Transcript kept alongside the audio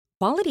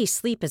Quality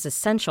sleep is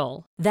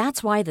essential.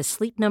 That's why the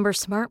Sleep Number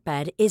Smart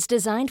Bed is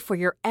designed for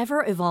your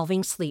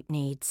ever-evolving sleep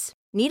needs.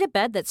 Need a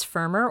bed that's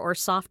firmer or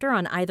softer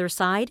on either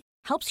side?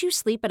 Helps you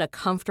sleep at a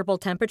comfortable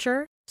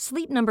temperature?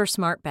 Sleep Number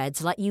Smart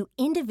Beds let you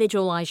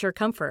individualize your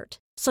comfort,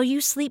 so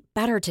you sleep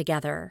better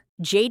together.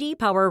 J.D.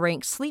 Power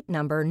ranks Sleep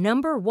Number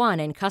number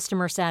 1 in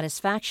customer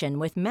satisfaction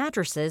with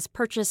mattresses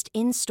purchased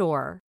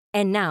in-store.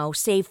 And now,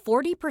 save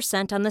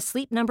 40% on the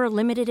Sleep Number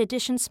Limited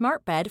Edition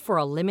Smart Bed for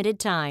a limited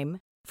time.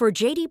 For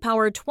J.D.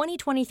 Power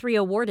 2023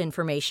 award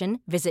information,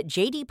 visit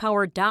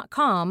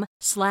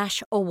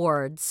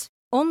jdpower.com/awards.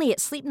 Only at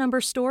Sleep Number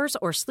stores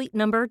or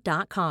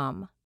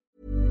sleepnumber.com.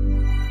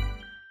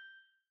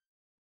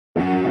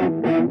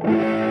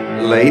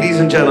 Ladies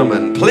and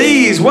gentlemen,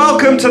 please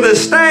welcome to the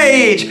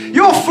stage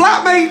your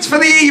flatmates for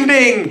the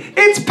evening.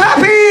 It's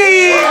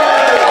Pappy!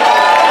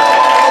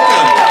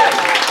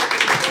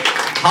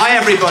 Hi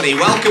everybody,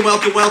 welcome. How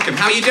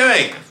are you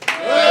doing?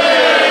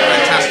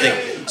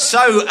 Fantastic.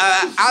 So,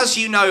 as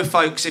you know,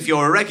 folks, if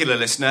you're a regular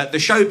listener, the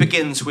show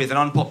begins with an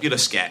unpopular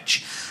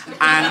sketch.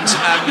 And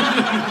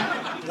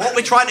what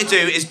we're trying to do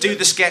is do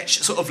the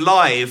sketch sort of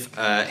live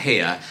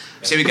here.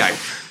 So here we go.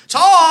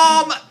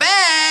 Tom!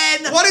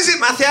 Ben! What is it,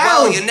 Matthew?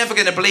 Well, you're never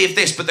going to believe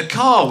this, but the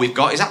car we've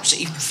got is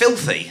absolutely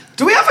filthy.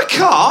 Do we have a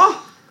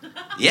car?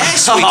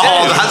 Yes, we do.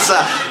 Oh,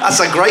 that's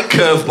a great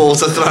curveball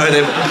to throw at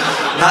him.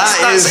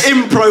 That's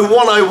Impro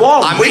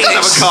 101. We don't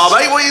have a car,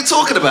 mate. What are you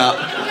talking about?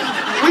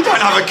 We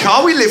don't have a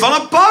car, we live on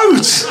a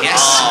boat.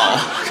 Yes. Oh.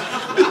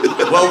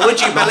 Well,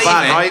 would you believe Not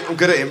bad, it? Right? I'm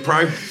good at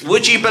impro.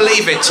 Would you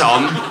believe it,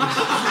 Tom?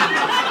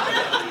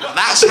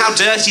 That's how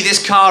dirty this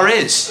car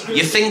is.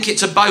 You think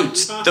it's a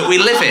boat that we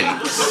live in.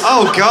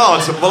 Oh,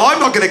 God. Well, I'm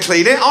not going to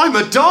clean it. I'm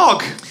a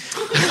dog.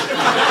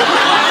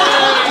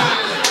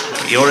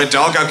 You're a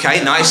dog,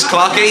 okay, nice,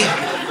 Clarky.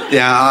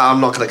 Yeah, I'm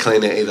not going to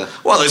clean it either.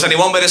 Well, there's only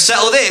one way to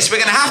settle this. We're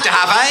going to have a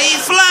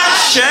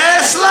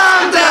Flatshare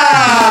Slam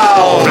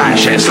Down!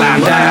 Flatshare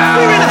Slam Down.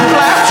 We're in a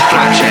flat.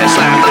 Flatshare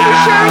Slam Down. We're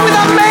sharing with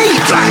our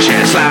mates.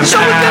 Flatshare Slam Down. So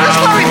we're going to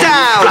slow it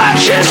down.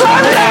 Flatshare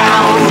Slam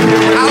Down.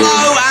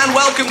 Hello and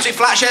welcome to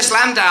Flatshare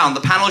Slam Down,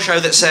 the panel show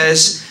that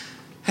says,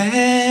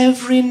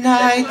 every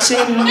night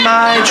in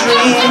my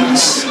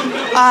dreams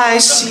I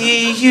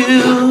see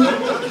you,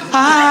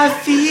 I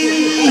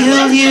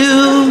feel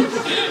you.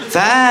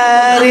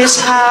 That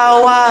is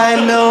how I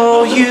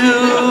know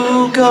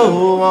you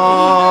go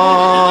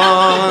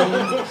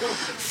on.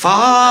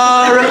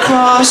 Far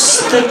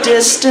across the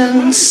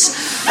distance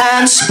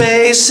and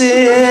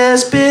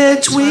spaces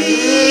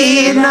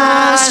between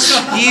us,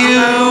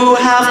 you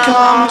have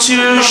come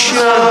to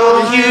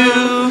show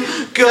you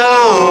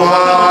go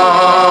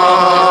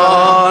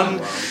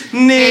on.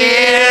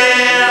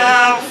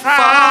 Near,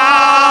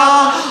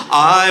 far,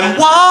 I'm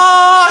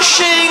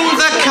washing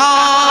the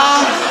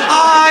car.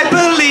 I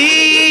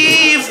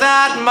believe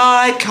that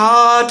my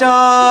car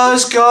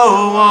does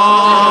go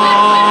on.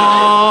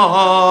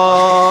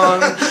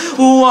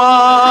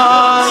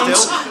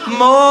 Once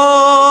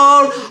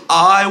more,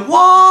 I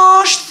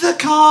washed the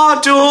car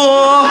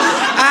door,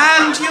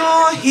 and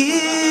you're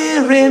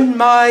here in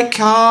my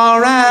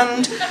car,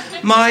 and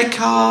my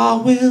car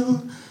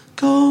will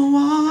go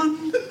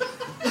on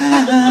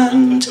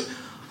and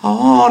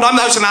on. I'm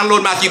the host and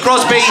landlord, Matthew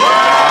Crosby, and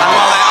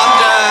while they're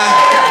under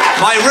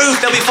my roof,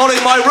 they'll be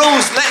following my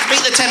rules. Let's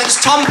meet the tenants,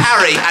 Tom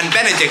Parry and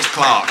Benedict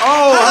Clark.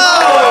 Oh,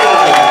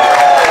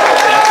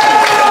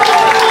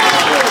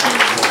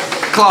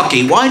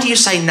 Clarky, why do you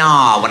say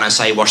nah when I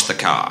say wash the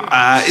car?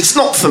 It's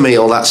not for me,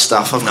 all that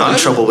stuff. I've got in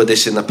trouble with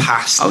this in the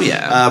past. Oh,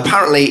 yeah?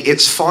 Apparently,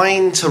 it's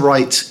fine to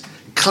write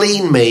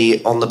clean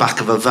me on the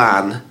back of a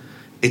van.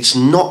 It's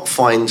not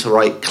fine to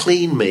write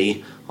clean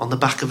me on the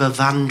back of a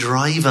van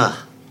driver.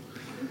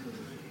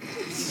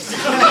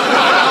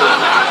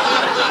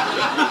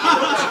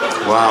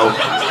 wow.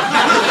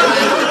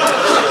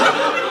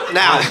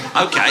 Now,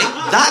 Okay.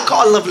 that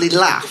got a lovely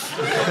laugh.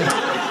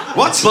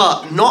 What?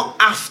 But not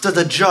after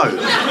the joke.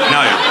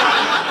 No.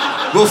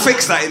 We'll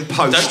fix that in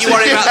post. Don't you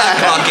worry about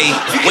that, Clarky.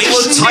 We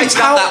will tighten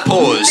up that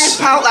pause.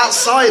 Nip out that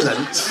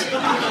silence.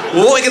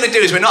 Well, what we're going to do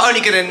is we're not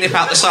only going to nip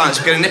out the silence,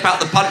 we're going to nip out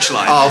the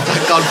punchline. Oh,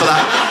 thank God for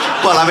that.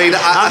 Well, I mean,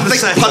 I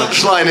think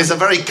punchline is a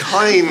very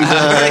kind...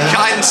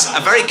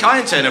 a very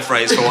kind turn of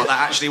phrase for what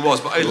that actually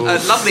was. But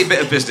a lovely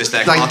bit of business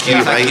there, Thank Clarky.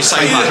 you, Thank you mate. so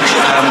much.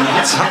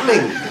 What's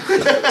happening?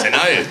 I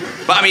know.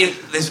 But I mean,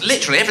 there's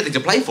literally everything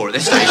to play for at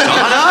this stage. Tom.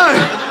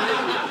 I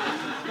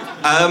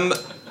know.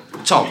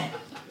 Tom.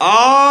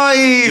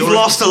 I've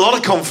lost a lot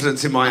of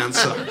confidence in my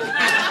answer. Do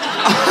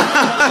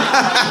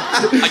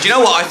you know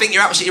what? I think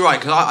you're absolutely right,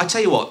 because I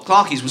tell you what,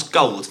 Clarky's was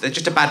gold. They're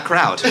just a bad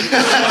crowd. I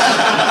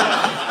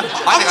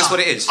think that's what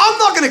it is. I'm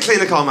not going to clean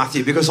the car,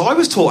 Matthew, because I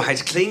was taught how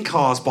to clean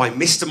cars by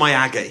Mr.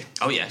 Miyagi.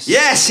 Oh, yes.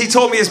 Yes, he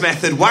taught me his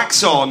method,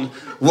 wax on,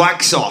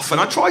 wax off, and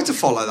I tried to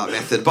follow that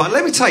method, but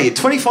let me tell you,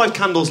 25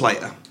 candles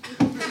later.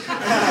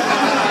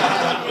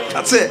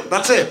 That's it.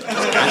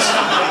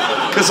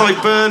 Because I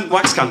burn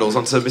wax candles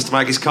onto Mr.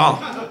 Miyagi's car.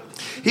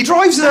 He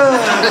drives a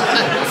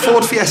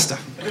Ford Fiesta.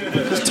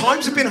 It's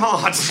times have been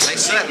hard. They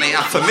certainly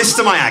have. For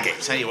Mr. Miyagi.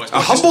 Tell you what, A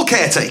humble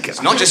caretaker.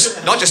 Not just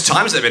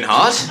times that have been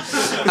hard.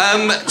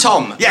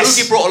 Tom, Yes. who have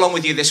you brought along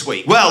with you this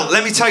week? Well,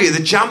 let me tell you,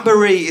 the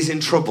Jamboree is in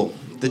trouble.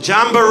 The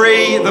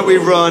Jamboree that we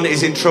run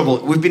is in trouble.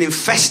 We've been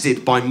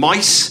infested by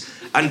mice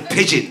and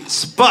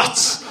pigeons.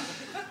 But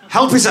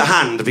help is at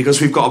hand because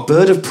we've got a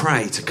bird of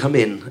prey to come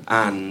in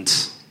and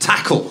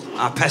tackle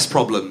our pest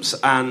problems.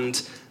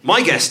 And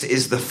my guest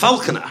is the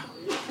falconer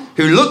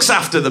who looks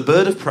after the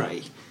bird of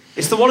prey.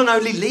 It's the one and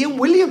only Liam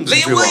Williams.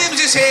 Liam Williams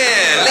is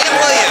here. Liam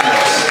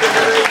Williams.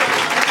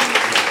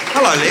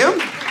 Hello, Liam.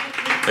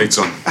 Hey,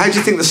 Tom. How do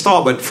you think the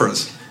start went for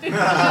us?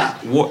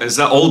 What, has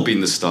that all been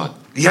the start?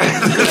 Yeah.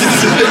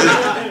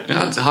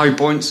 Yeah, it's high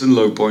points and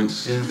low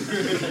points. Yeah.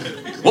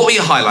 What were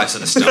your highlights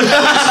at the start?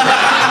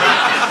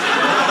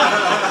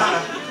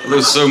 There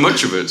was so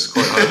much of it, it's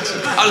quite hard to...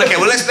 Oh, okay,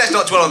 well, let's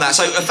not dwell on that.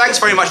 So, thanks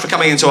very much for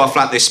coming into our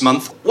flat this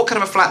month. What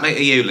kind of a flatmate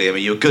are you, Liam? Are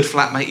you a good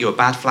flatmate? Are you a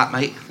bad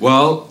flatmate?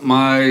 Well,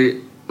 my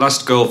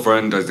last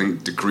girlfriend, I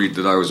think, decreed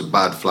that I was a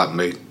bad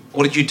flatmate.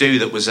 What did you do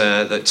that was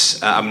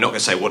I'm not going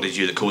to say what did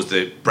you that caused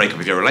the breakup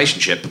of your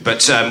relationship,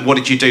 but what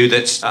did you do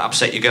that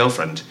upset your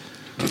girlfriend?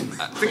 I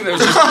think there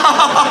was just...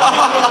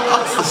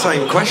 It's the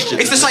same question.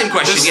 It's the same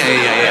question.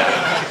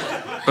 Yeah.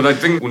 But I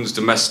think one's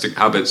domestic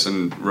habits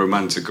and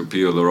romantic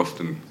appeal are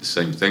often the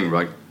same thing,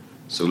 right?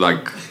 So,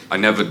 like, I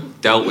never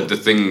dealt with the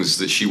things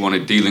that she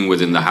wanted dealing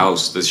with in the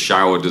house. The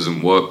shower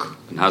doesn't work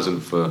and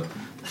hasn't for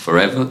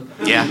forever.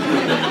 Yeah.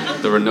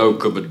 There are no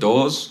cupboard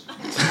doors.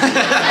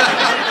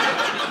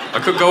 I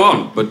could go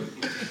on, but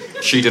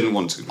she didn't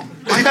want to.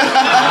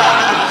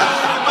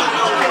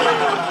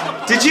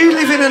 Did you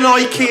live in an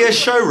IKEA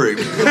showroom?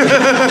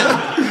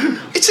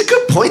 It's a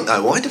good point,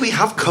 though. Why do we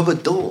have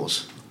cupboard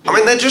doors? I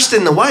mean, they're just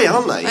in the way,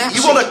 aren't they?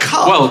 You want a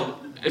cup. Well,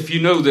 if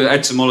you know the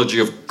etymology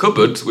of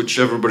cupboard, which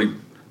everybody...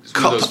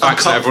 Cup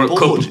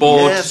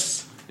board.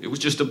 Yes. It was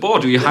just a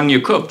board where you hang your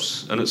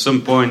cups, and at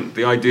some point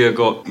the idea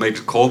got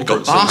made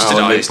corporate somehow,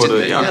 and they bastardised, put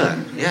didn't it. it?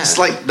 Yeah. It's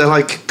like they're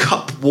like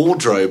cup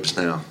wardrobes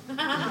now.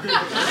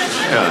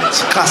 Yeah.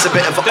 It's a class a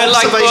bit of They're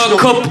like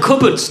observational.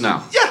 cupboards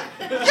now. Yeah,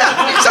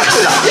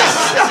 exactly that.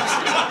 Yeah.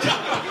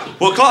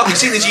 Well, Clark, as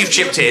soon as you've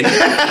chipped in,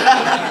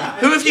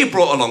 who have you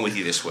brought along with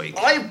you this week?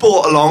 I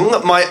brought along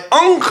my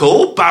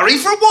uncle Barry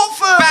from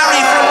Watford.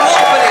 Barry from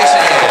Watford is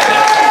here.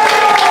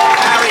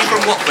 Barry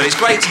from Watford. It's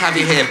great to have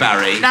you here,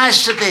 Barry.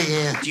 Nice to be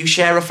here. Do you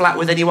share a flat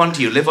with anyone?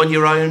 Do you live on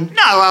your own?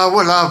 No,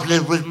 I've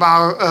lived with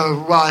my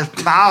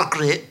wife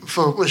Margaret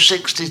for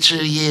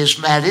 62 years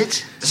married.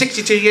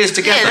 62 years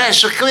together. Yeah,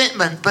 that's a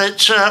commitment,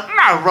 but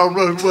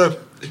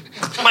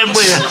when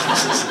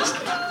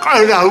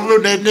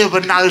we're... there's never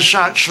no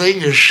such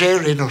thing as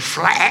sharing a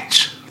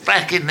flat.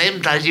 Back in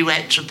them days, you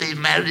had to be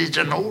married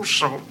and all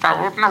sorts.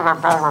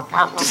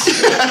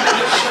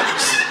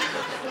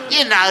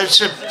 You know,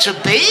 to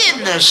be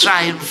in the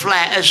same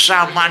flat as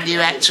someone, you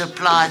had to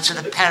apply to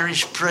the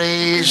parish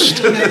priest.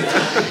 You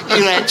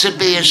had to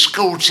be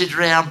escorted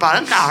round by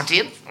a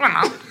guardian, you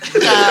know.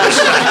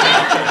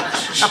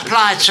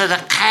 Apply to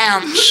the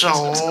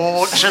council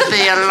to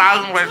be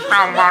alone with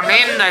someone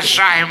in the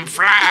same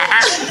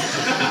flat.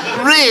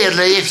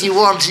 Really, if you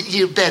want it,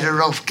 you're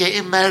better off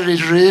getting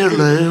married,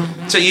 really.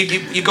 So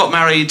you got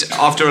married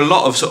after a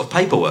lot of sort of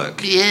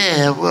paperwork?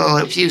 Yeah, well,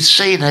 if you've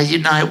seen her, you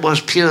know it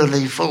was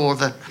purely for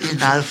the, you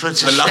know, for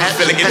The love of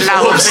filling in the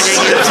love of forms.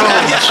 filling in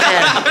forms,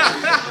 yeah.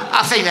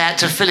 I think they had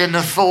to fill in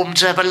the form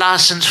to have a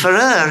licence for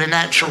her, in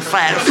actual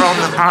fact, from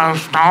the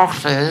post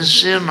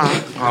office, you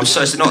know. Oh,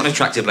 so it's not an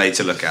attractive lady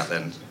to look at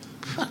then?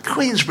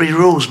 Queensbury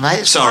rules,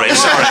 mate. Sorry.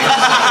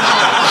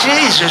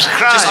 Jesus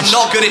Christ. I'm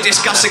not good at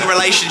discussing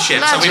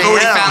relationships, so we've Bloody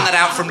already hell. found that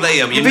out from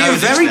Liam. You You're know being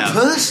this very now.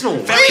 personal.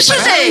 Very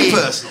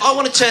personal. I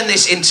want to turn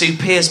this into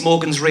Piers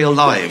Morgan's real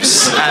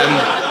lives.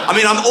 I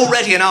mean, I'm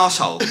already an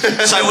arsehole,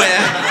 so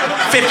we're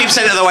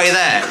 50% of the way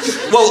there.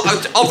 Well,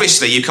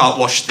 obviously you can't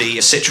wash the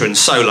Citroen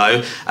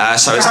Solo,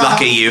 so it's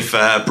lucky you've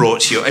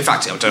brought your... In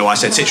fact, I don't know why I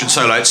said Citroen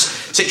Solo, it's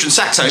Citroen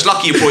Saxo. It's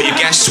lucky you brought your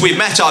guests. We've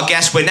met our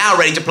guests. We're now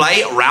ready to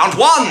play round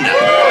one.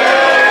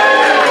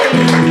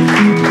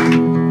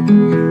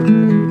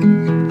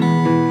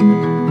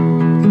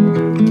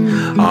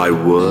 I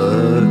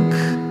work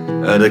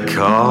at a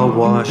car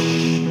wash.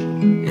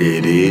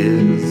 It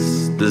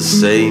is the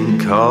same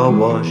car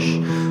wash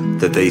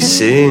that they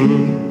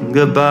sing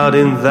about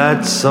in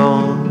that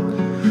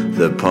song,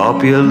 the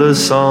popular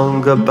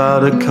song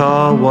about a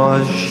car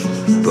wash.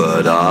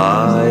 But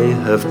I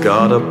have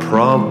got a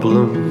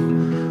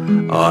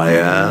problem. I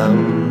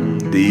am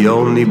the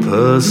only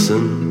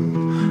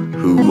person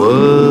who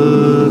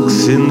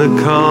works in the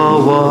car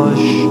wash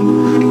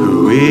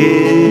who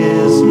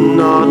is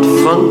not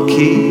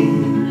funky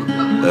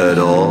at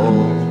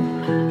all.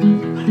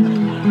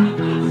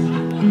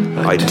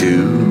 I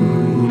do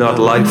not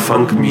like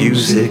funk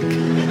music.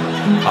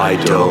 I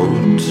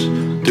don't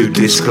do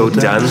disco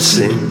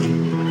dancing.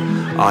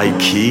 I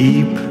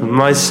keep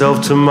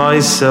myself to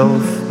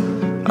myself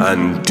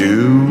and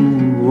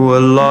do a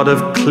lot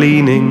of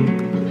cleaning.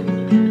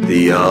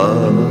 The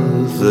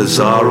others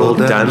are all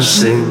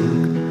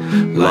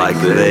dancing like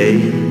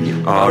they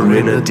are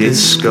in a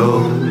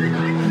disco.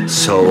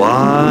 So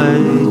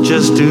I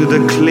just do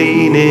the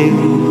cleaning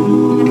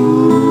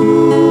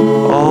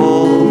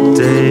all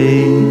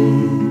day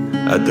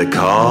at the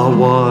car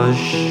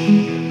wash.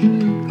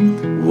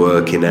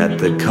 Working at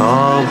the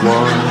car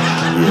wash,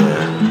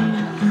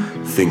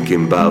 yeah.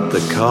 Thinking about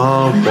the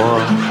car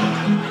wash.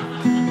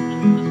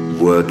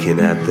 Working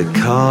at the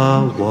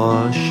car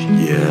wash,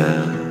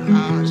 yeah.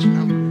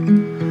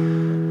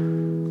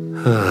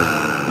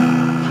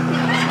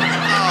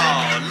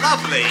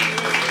 Lovely.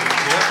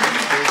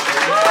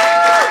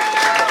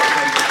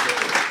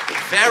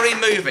 Very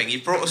moving. You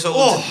brought us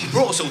all. You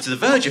brought us all to the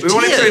verge of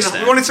tears.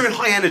 We wanted something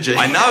high energy.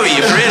 I know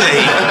you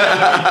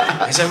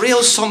really. It's a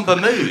real somber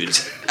mood.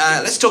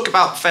 Let's talk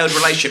about failed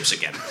relationships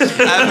again.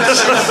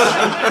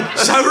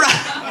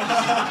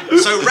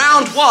 So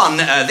round one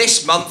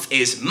this month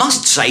is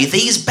Must Say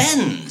These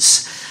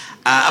Bens.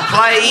 A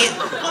play.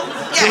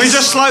 Yes. Can we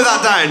just slow that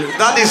down?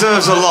 That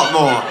deserves a lot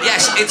more.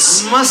 Yes,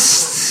 it's Must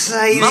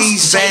Say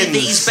These Bens.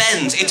 These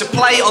Bens. It's a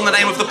play on the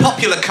name of the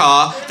popular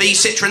car, the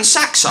Citroen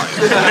Saxo.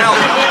 Now,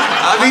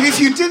 I mean, if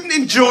you didn't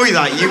enjoy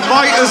that, you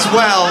might as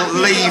well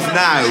leave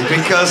now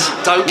because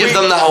Don't give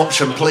them that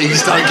option,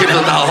 please. Don't give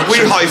them that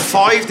we option.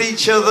 high-fived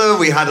each other.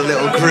 We had a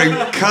little group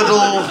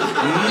cuddle.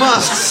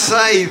 Must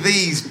Say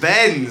These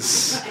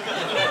Bens.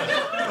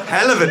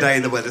 Hell of a day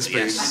in the Wetherspoons.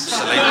 yes,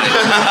 absolutely.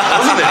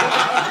 Wasn't it?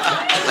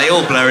 They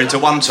all blur into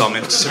one, Tom,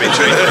 if to be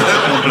true. They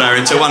all blur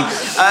into one.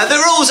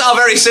 The rules are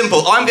very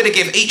simple. I'm going to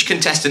give each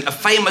contestant a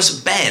famous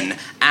Ben,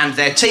 and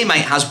their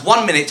teammate has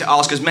 1 minute to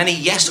ask as many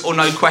yes or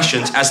no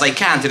questions as they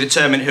can to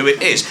determine who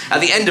it is.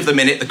 At the end of the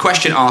minute, the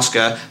question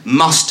asker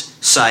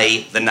must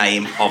say the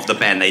name of the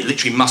Ben. They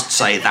literally must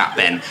say that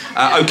Ben.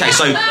 OK,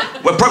 so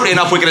we're probably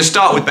enough. We're going to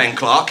start with Ben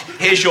Clark.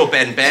 Here's your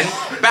Ben.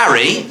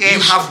 Barry, you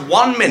have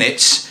 1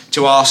 minute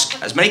to ask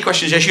as many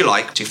questions as you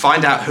like to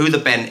find out who the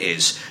Ben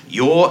is.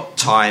 Your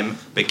time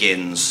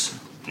begins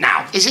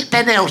now. Is it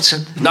Ben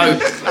Elton? No.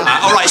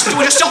 All right,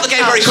 we'll just stop the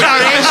game very quickly.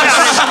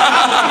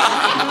 Sorry.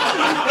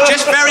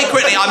 Just very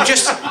quickly, I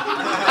just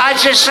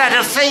had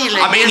a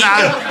feeling, I mean, you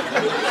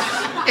know.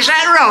 Is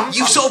that wrong?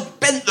 You've sort of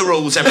bent the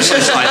rules ever so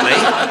slightly.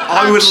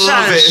 I would so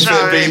love it if it had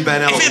sorry. been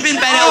Ben Elton. If it had been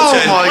Ben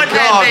Elton, Oh my Wouldn't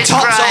that God. be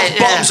tops great, off,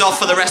 bottoms off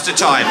for the rest of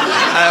the time.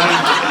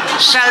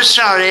 So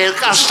sorry.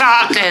 I'll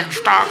start again.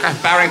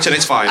 Barrington,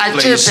 it's fine, I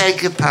please. do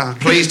beg your pardon.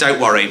 Please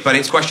don't worry, but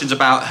it's questions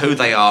about who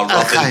they are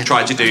rather than Okay.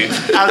 trying to do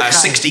Okay.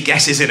 60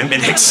 guesses in a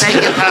minute.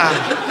 Beg your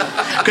pardon.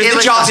 Because Here the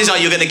we chances go. are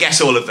you're going to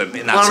guess all of them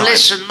in that Well, time.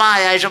 listen,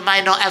 my age, I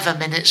may not have a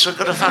minute, so I've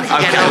got to fucking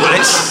Okay, get on well, with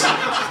let's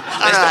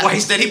not right.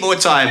 waste any more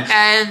time.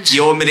 And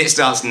Your minute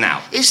starts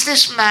now. is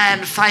this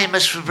man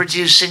famous for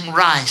producing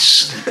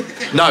rice?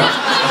 No.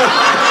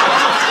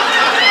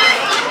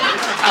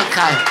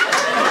 Okay.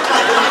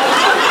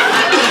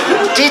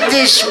 Did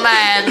this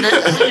man,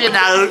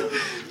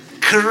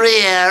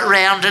 career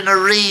round an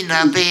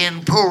arena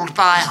being pulled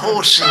by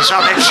horses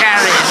on a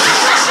chariot?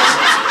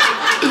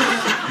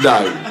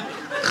 No.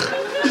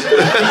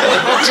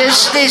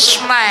 Does this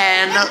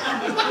man...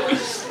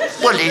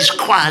 Well, he's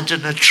quite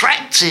an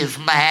attractive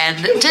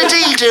man. Did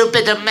he do a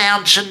bit of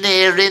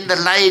mountaineering? The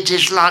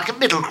ladies like a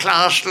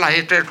middle-class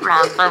lady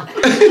like him.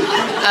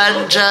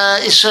 And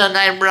his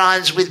surname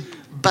rhymes with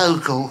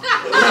Bogle.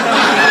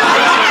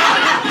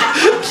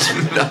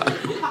 No.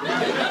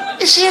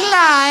 Is he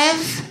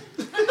alive?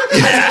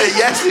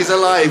 Yes, he's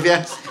alive,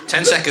 yes.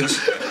 10 seconds.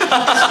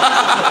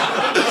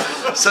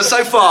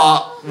 So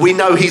far, we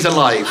know he's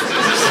alive.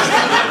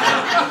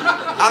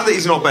 And that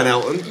he's not Ben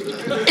Elton.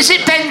 Is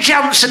it Ben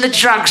Johnson, the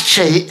drugs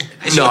cheat?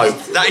 No.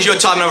 That is your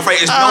time, I'm afraid.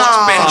 It's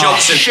not Ben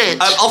Johnson. Shit.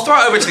 I'll throw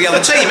it over to the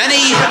other team.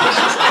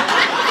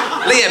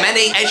 Liam,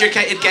 any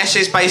educated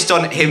guesses based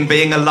on him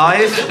being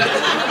alive?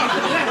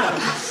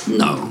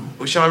 No.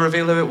 Well, shall I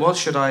reveal who it was?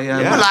 Should I...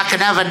 Well, I can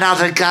have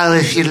another go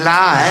if you like.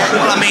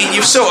 Well, I mean,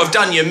 you've sort of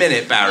done your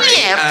minute, Barry.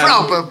 Yeah,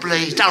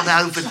 probably. Don't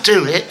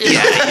overdo it.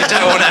 Yeah, you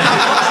don't want to...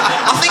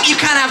 I think you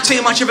can have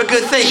too much of a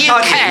good thing, You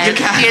can't can, you?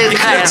 you You can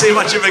have can. too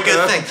much of a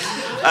good thing.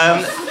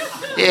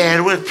 Yeah,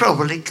 we'll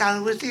probably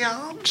go with the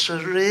answer,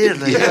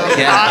 really. Yeah.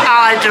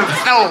 I'd have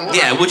thought.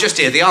 Yeah, we'll just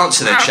hear the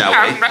answer then, shall we?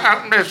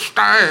 At this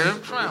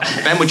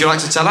stage. Ben, would you like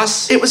to tell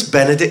us? It was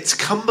Benedict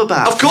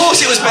Cumberbatch. Of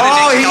course it was Benedict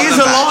Oh, he is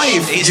Cumberbatch.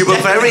 alive. He's You were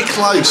definitely- very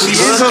close. He You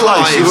were is close.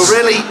 alive.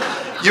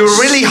 You were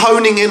really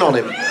honing in on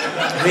him.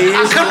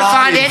 I couldn't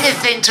find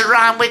anything to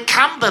rhyme with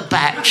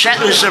Cumberbatch. That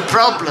was the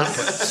problem.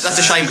 That's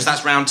a shame, because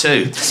that's round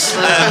two. It's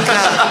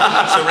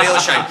a real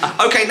shame.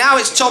 OK, now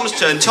it's Tom's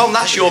turn. Tom,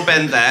 that's your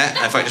Ben there.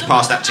 If I just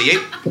pass that to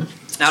you.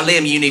 Now,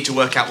 Liam, you need to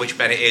work out which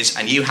Ben it is,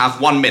 and you have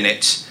 1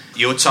 minute.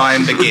 Your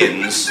time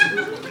begins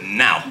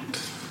now.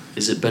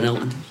 Is it Ben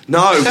Elton?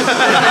 No.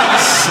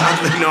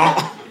 Sadly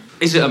not.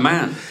 Is it a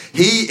man?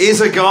 He is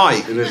a guy.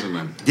 It is a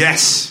man.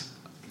 Yes.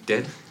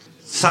 Dead?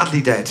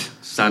 Sadly dead.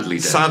 Sadly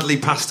dead. Sadly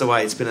passed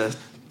away. It's been a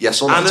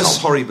Yes or no, annus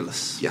Tom?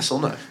 horribilis. Yes or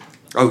no?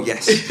 Oh,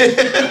 yes.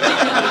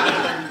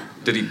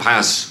 Did he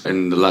pass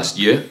in the last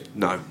year?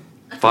 No.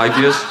 5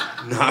 years?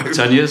 No.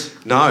 10 years?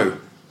 No.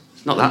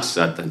 It's not that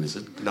sad then, is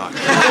it? No.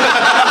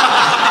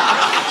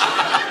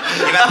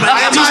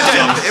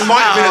 It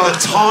might have been at the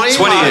time.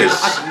 20 years.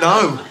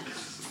 No.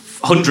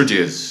 100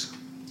 years.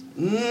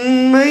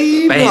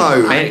 Maybe.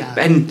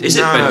 Ben, is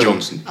it Ben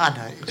Johnson? I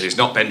know. It is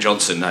not Ben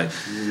Johnson, no.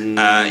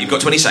 You've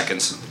got 20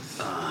 seconds.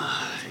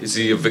 Is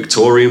he a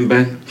Victorian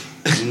Ben?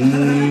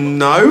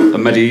 No. A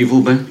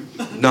medieval Ben?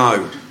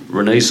 No.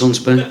 Renaissance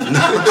Ben?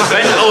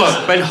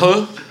 Ben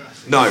Hur?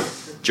 No.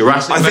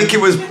 Jurassic I Ben? think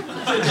it was.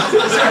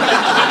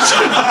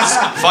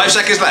 5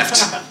 seconds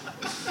left.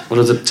 What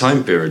other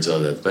time periods are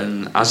there?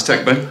 Ben?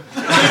 Aztec Ben?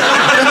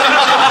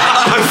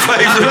 My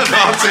favourite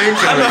cartoon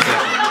character.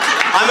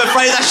 I'm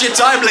afraid that's your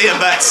time, Liam,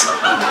 but...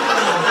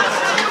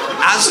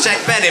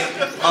 Aztec Ben, it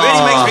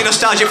really makes me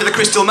nostalgic for the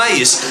Crystal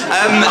Maze.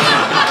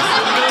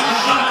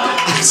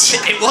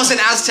 It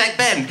wasn't Aztec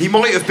Ben. He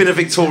might have been a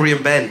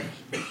Victorian Ben.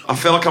 I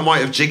feel like I might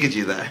have jiggered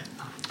you there.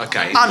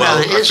 Okay, I know well,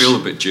 it I is. feel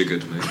a bit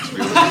jiggered, mate, to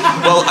be honest.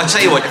 well, I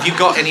tell you what, have you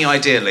got any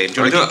idea, Liam?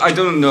 Do you wanna I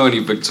don't know any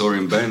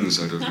Victorian Bens.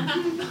 I don't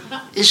know.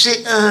 Is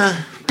it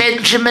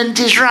Benjamin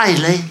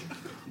Disraeli?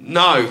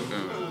 No.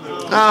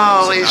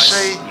 Oh, is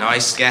he?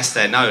 Nice guess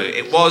there. No,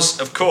 it was,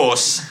 of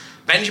course,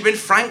 Benjamin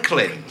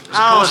Franklin.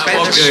 Oh, it's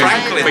Benjamin Benjamin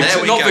Franklin.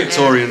 There we Not go.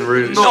 Victorian,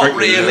 really. Not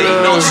strictly, really.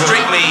 no. Not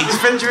strictly. Is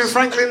Benjamin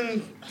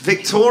Franklin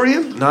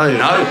Victorian? No,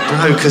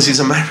 No, because he's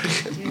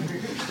American.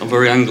 I'm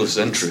very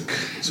Anglo-centric.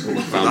 That's what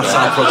we found That's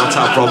out.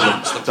 our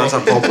problem. That's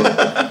our problem.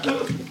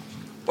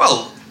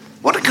 well,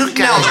 What a good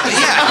game. now,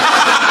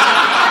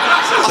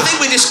 I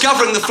think we're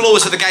discovering the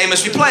flaws of the game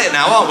as we play it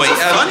now, aren't we?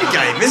 Funny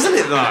game, isn't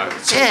it though?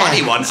 It's a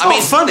funny one. It's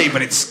not funny,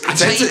 but it's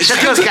tell you, it's it's a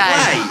good good to game.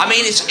 play. I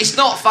mean, it's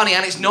not funny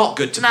and it's not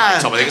good to No. play,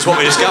 Tom. I think it's what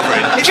we're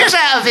discovering. Just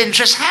out of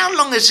interest, how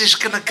long is this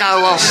going to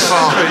go on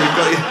for? You've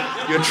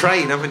got your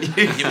train, haven't you?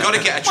 You've got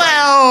to get a train.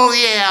 Well,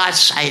 yeah, I'd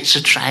say it's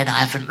a train. I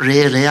haven't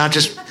really. I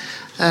just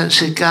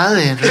fancy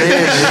going,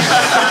 really.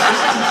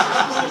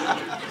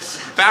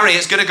 Barry,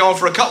 it's going to go on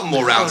for a couple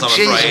more rounds, Oh, I'm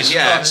afraid. Jesus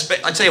Yeah, Christ.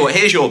 I tell you what,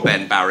 here's your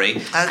Ben, Barry.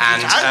 And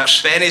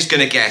thanks. Ben is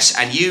going to guess,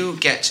 and you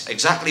get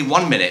exactly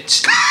 1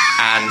 minute.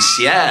 And,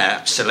 yeah,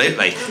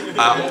 absolutely.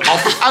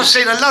 I've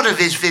seen a lot of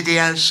his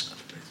videos.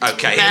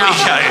 Okay, here we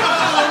go.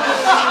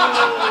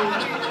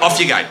 Off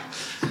you go.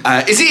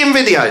 Is he in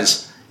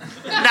videos?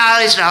 No,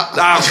 he's not.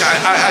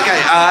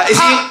 Okay. Is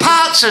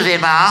Parts of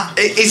him are.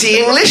 Is he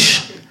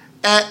English?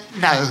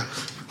 No.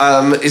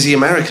 Is he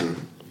American?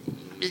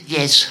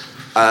 Yes.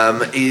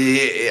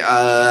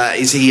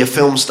 Is he a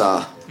film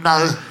star?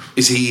 No.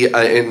 Is he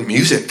in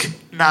music?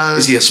 No.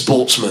 Is he a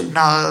sportsman?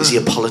 No. Is he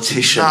a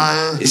politician?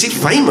 No. Is he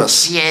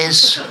famous?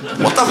 Yes.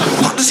 What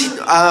does he?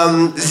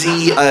 Is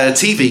he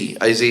TV?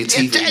 Is he a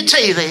TV?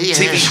 TV, yes.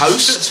 TV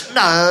host?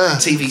 No.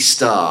 TV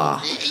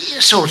star?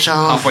 Sort of.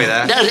 Halfway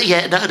there. No,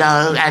 yeah,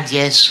 no, and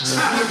yes.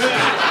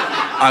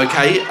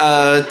 Okay.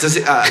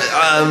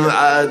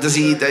 Does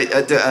he?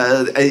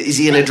 Is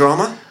he in a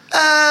drama?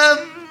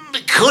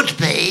 It could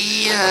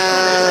be.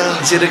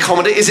 Is it a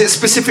comedy? Is it a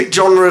specific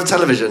genre of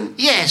television?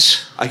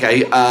 Yes.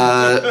 Okay.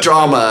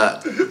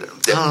 Drama.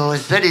 Oh,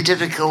 it's very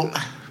difficult.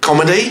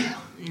 Comedy?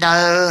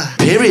 No.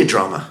 Period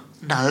drama?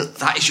 No.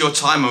 That is your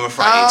time, I'm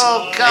afraid.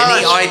 Oh, God.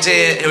 Any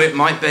idea who it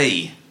might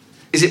be?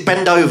 Is it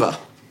Bend Over?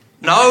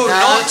 No,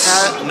 not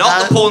no.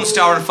 the porn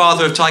star and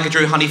father of Tiger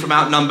Drew Honey from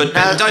Outnumbered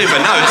Ben Dover.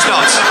 No, it's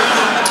not.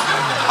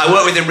 I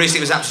worked with him recently.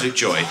 It was absolute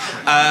joy.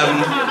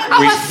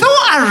 I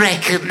thought I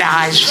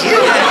recognised you.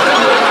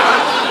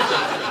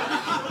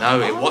 No,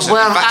 it wasn't.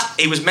 Well, in fact,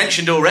 he was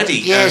mentioned already.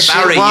 Yes,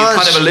 Barry, it was. you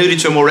kind of alluded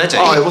to him already.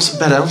 Oh, it wasn't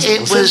Ben Elton.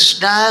 It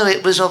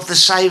was of the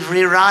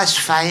savoury rice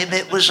fame.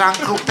 It was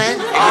Uncle Ben.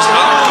 It was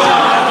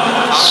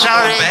Uncle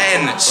Sorry.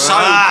 Ben. So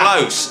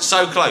close.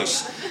 So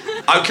close.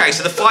 Okay,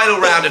 so the final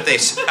round of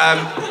this.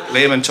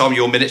 Liam and Tom,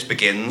 your minutes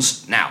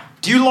begins now.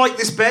 Do you like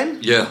this Ben?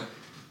 Yeah.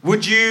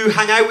 Would you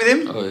hang out with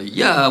him?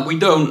 Yeah, we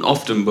don't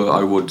often, but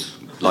I would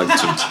like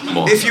to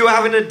more. If you were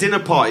having a dinner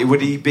party,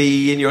 would he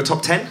be in your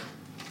top 10?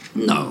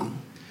 No.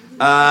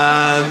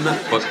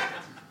 But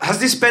has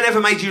this Ben ever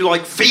made you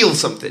like feel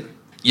something?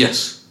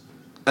 Yes.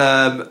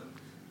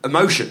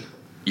 Emotion.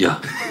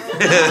 Yeah.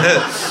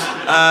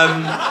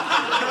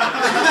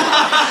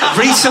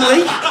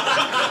 Recently?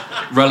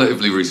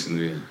 Relatively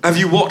recently, yeah. Have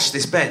you watched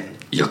this Ben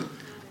Yeah.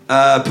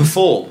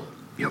 perform?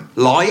 Yep.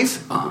 Live?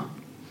 Uh-huh.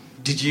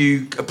 Did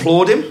you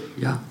applaud him?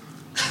 Yeah.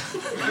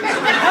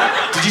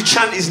 Did you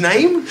chant his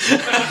name?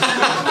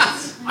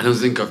 I don't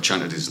think I've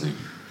chanted his name.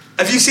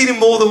 Have you seen him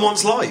more than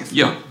once live?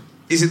 Yeah.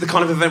 Is it the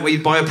kind of event where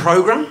you'd buy a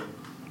programme?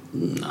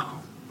 No.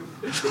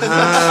 Did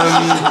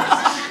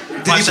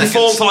he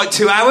perform for like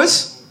 2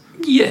 hours?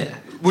 Yeah.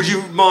 Would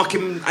you mark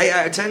him 8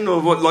 out of 10 or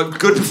what? Like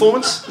good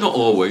performance? Not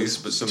always,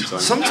 but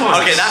sometimes. Sometimes.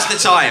 Okay, that's the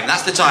time.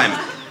 That's the time.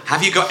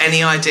 Have you got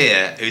any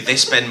idea who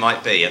this Ben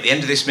might be at the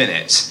end of this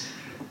minute?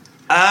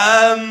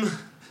 Ben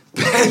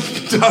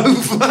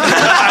Dover.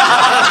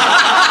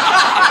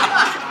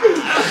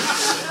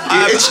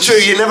 It's true,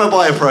 you never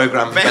buy a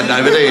programme for Ben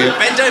Dover, do you?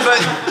 Ben Dover,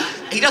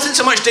 he doesn't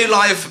so much do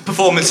live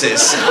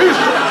performances.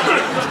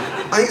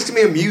 I think it's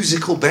going to be a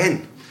musical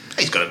Ben.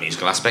 He's got a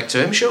musical aspect to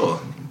him, sure.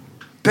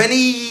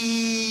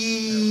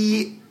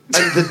 Benny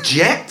and the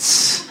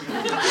Jets?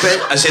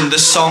 As in the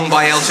song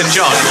by Elton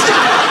John.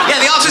 Yeah,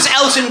 the answer's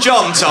Elton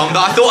John, Tom,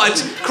 but I thought I'd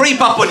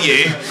creep up on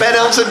you. Ben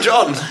Elton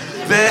John.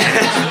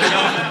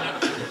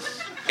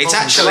 It's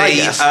actually,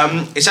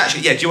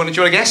 yeah, do you want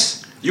to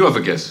guess? You have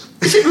a guess.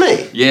 Is it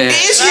me? Yeah.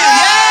 It is you!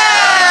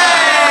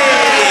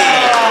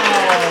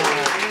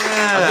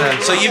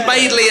 Yay! So you've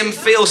made Liam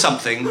feel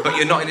something, but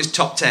you're not in his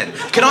top 10.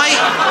 Can I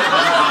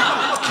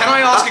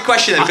ask a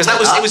question then? Because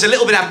it was a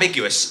little bit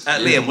ambiguous.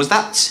 Liam, was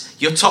that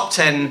your top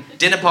 10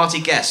 dinner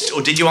party guest,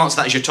 or did you answer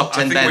that as your top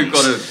 10 I think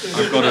Bens?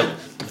 I've got to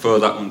defer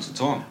that one to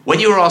Tom. When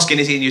you were asking,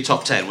 is he in your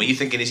top 10, were you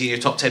thinking, is he in your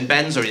top 10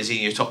 Bens, or is he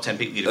in your top 10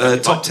 people you'd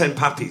have Top 10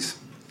 pappies.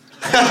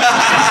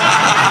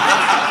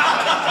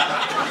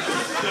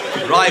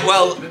 Right,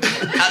 well,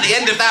 at the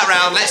end of that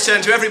round, let's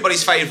turn to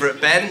everybody's favourite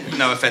Ben.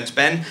 No offence,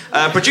 Ben.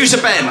 Producer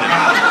Ben.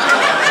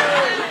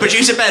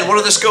 Producer Ben, what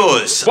are the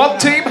scores? One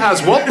team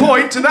has 1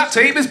 point, and that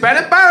team is Ben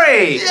and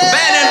Barry.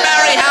 Ben and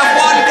Barry have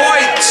 1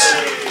 point.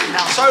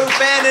 So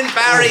Ben and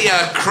Barry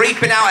are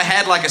creeping out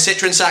ahead like a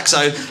Citroen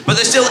Saxo, but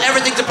there's still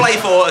everything to play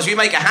for as we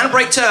make a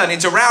handbrake turn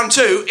into round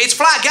 2. It's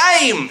Flat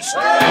Games.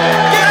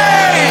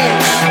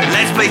 Games!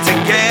 Let's play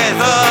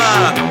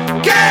together.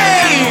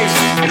 Games!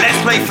 Let's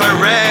play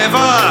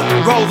forever.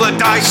 Roll the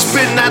dice,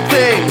 spin that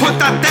thing, put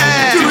that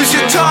there. Do as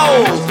you're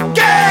told.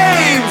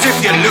 Games!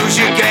 If you lose,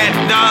 you get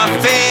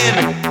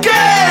nothing.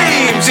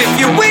 Games! If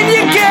you win,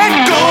 you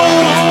get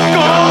gold.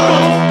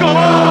 Gold, gold,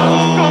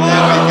 gold.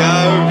 There we go.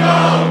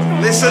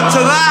 Listen to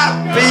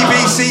that,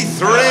 BBC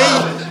Three.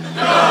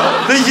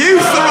 The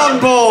youth are on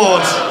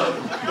board.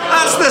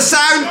 That's the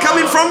sound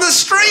coming from the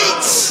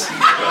streets.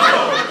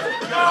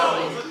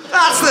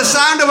 That's the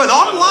sound of an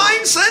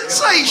online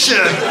sensation.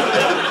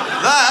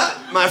 That,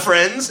 my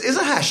friends, is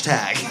a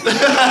hashtag.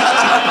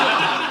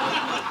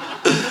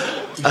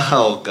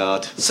 Oh,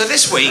 God. So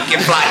this week in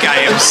Flat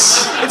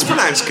Games... It's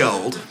pronounced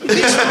gold.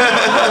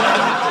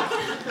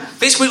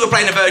 This week we're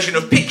playing a version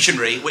of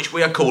Pictionary, which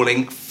we are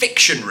calling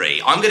Fictionary.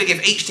 I'm going to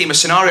give each team a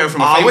scenario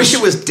from a famous... I wish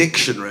it was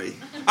dictionary.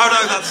 Oh,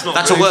 no, that's not.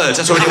 That's a word.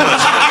 That's already a word.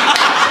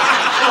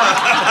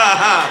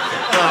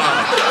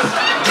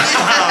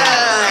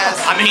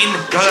 I mean...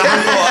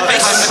 I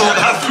haven't thought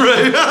that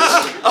through.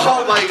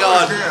 Oh, my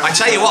God. I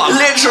tell you what...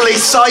 Literally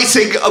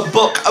citing a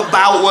book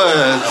about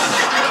words.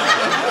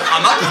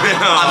 I'm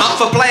up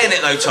for playing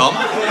it, though, Tom.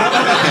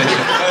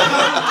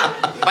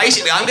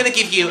 Basically, I'm going to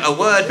give you a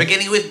word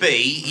beginning with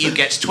B. You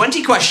get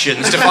 20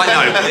 questions to find...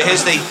 No,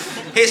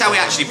 here's how we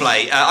actually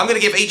play. I'm going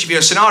to give each of you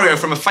a scenario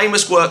from a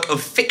famous work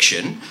of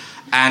fiction,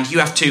 and you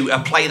have to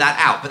play that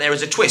out. But there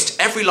is a twist.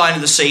 Every line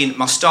of the scene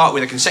must start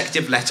with a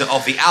consecutive letter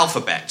of the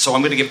alphabet. So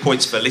I'm going to give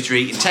points for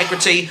literary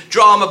integrity,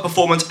 drama,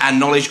 performance, and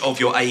knowledge of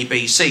your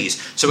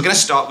ABCs. So we're going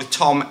to start with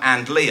Tom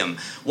and Liam.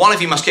 One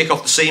of you must kick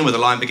off the scene with a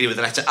line beginning with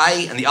the letter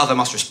A, and the other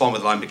must respond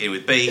with a line beginning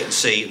with B and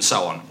C, and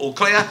so on. All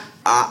clear?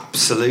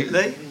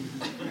 Absolutely.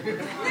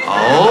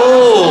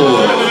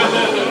 Oh!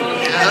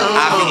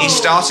 I think he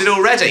started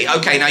already.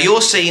 Okay, now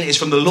your scene is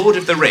from The Lord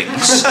of the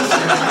Rings.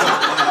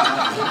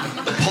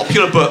 The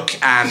popular book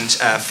and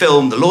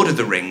film, The Lord of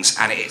the Rings,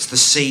 and it's the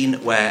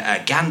scene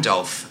where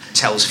Gandalf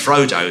tells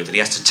Frodo that he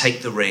has to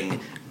take the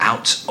ring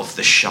out of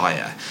the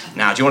Shire.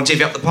 Now, do you want to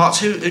divvy up the parts?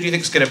 Who do you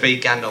think is going to be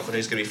Gandalf and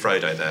who's going to be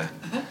Frodo there?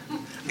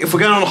 If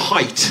we're going on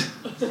height,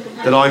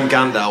 then I'm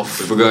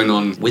Gandalf. If we're going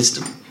on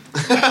wisdom.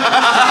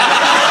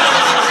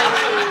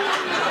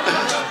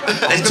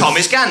 Then Tom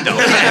is Gandalf,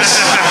 yes.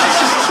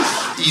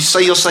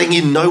 You're saying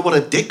you know what a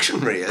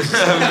dictionary is?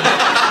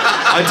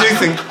 I do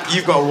think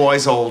you've got a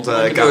wise old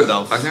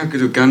Gandalf. I think I could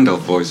do Gandalf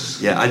voice.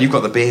 Yeah, and you've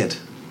got the beard.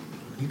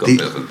 You've got a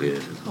bit of a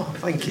beard. Oh,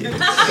 thank you.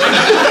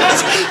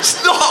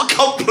 It's not a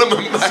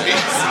compliment, mate.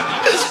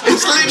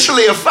 It's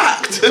literally a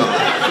fact. You've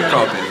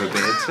got a bit of a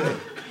beard too.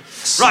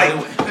 Right,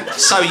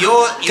 so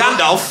you're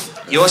Gandalf.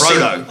 Your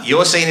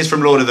scene is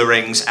from Lord of the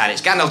Rings, and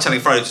it's Gandalf telling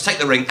Frodo to take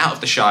the ring out of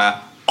the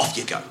Shire. Off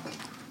you go.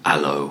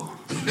 Hello.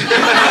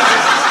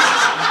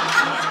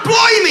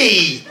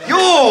 Blimey!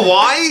 You're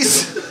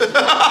wise!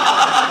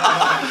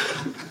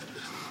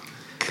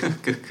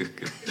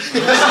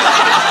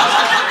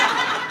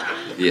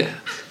 Yeah.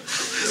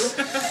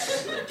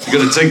 You're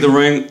going to take the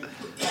ring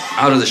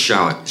out of the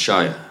Shire.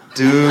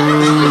 Do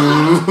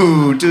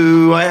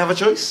I have a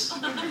choice?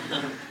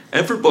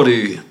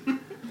 Everybody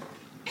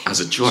has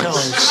a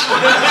choice.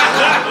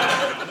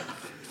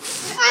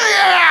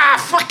 Yeah,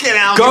 fucking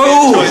hell.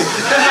 Go!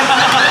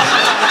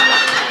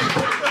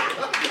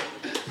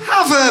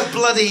 Have a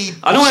bloody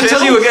I don't want to chill.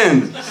 tell you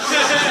again.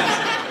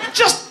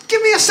 Just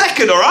give me a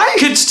second, all right?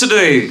 Kids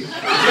today. Look!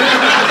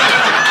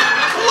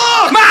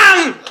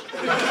 Man!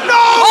 No!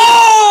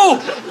 Oh!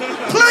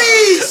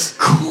 Please!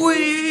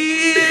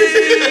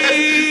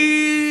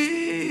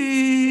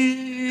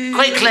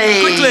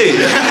 Quickly.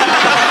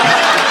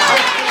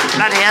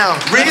 Bloody hell.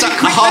 Really? A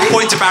half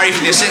point to Barry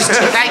for the assist.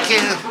 Thank you.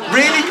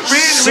 Really?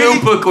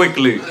 Super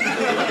quickly.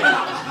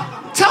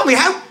 Tell me,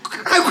 how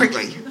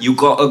quickly? You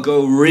gotta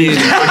go really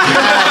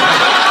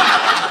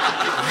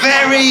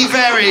Very,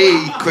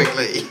 very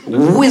quickly.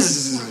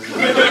 whiz.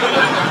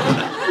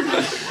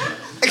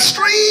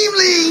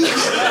 extremely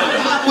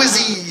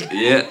whizzy.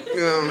 Yeah.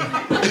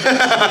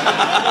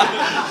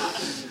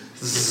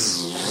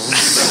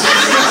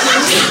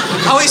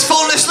 Oh, he's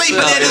fallen asleep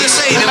at the end of the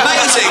scene.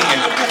 Amazing.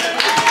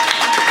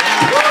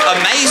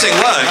 Amazing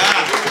work.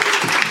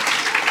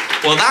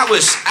 Well, that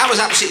was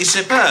absolutely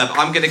superb.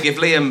 I'm going to give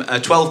Liam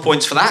 12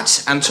 points for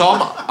that, and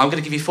Tom, I'm going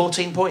to give you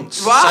 14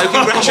 points. Wow. So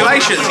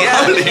congratulations,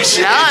 yeah. Holy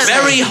shit.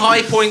 Very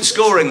high point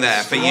scoring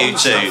there for you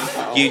two.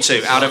 You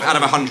two, out of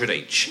 100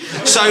 each.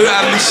 So,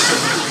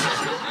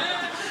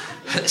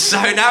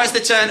 so now it's the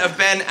turn of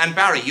Ben and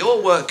Barry.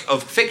 Your work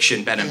of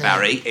fiction, Ben and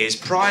Barry, is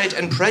Pride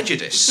and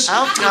Prejudice.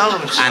 Oh,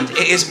 God. And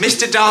it is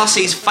Mr.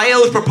 Darcy's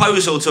failed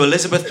proposal to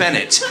Elizabeth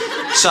Bennet.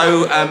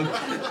 So,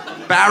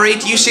 Barry,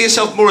 do you see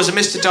yourself more as a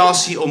Mr.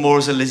 Darcy or more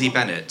as a Lizzie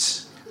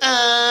Bennet?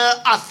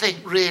 I think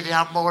really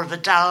I'm more of a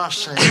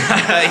Darcy.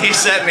 You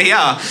certainly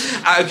are.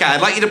 Okay, I'd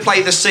like you to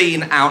play the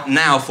scene out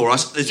now for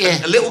us. There's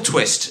a little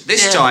twist.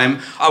 This time,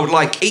 I would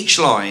like each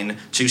line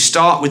to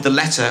start with the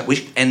letter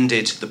which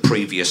ended the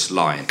previous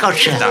line.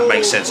 Gotcha. If that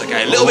makes sense,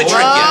 okay? A little bit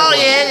trickier. Oh,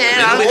 yeah. A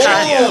little bit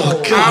trickier.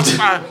 Oh, God.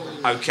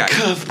 Okay.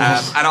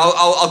 And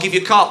I'll give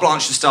you carte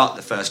blanche to start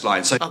the first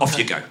line, so off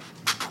you go.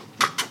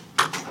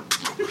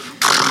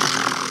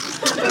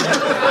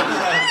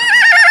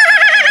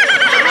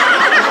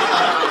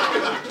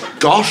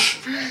 Gosh.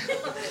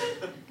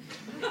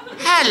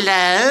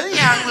 Hello,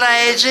 young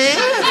lady.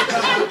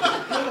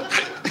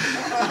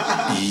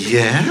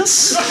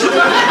 Yes?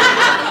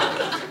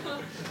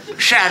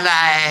 Shall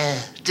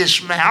I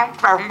dismount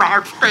from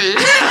my feet?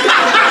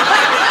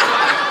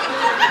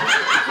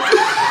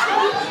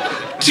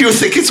 Do you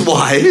think it's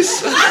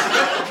wise?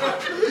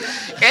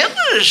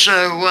 Ever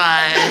so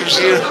wise,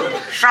 you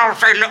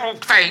saucy little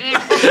thing.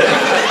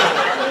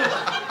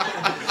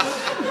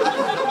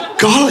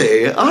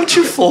 Golly, aren't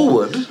you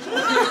forward?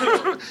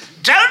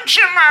 Don't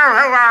you know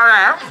who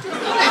I am?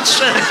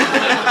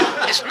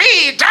 It's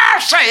me,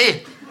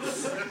 Darcy.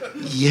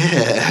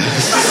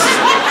 Yes.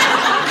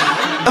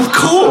 Of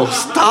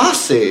course,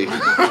 Darcy.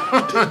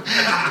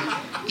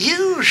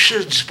 You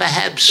should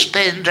perhaps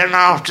spend an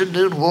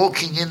afternoon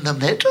walking in the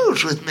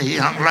meadows with me,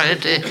 young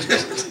lady.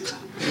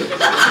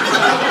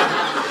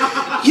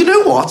 You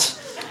know what?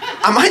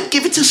 I might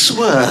give it a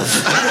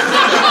swerve.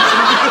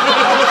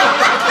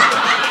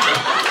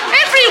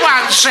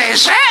 Everyone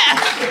says that.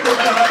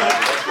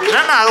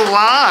 Don't know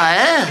why.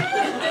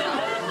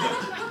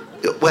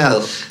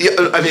 Well,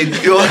 I mean,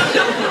 you're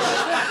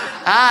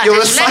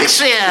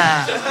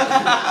dyslexia.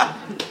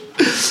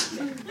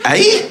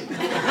 Eh?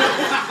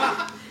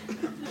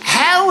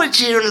 How would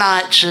you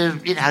like to,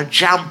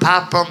 jump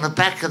up on the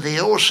back of the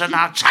horse and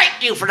I'll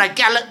take you for a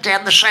gallop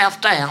down the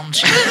South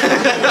Downs?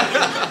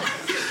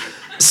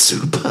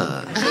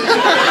 Super.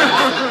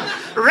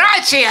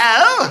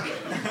 Righty-ho.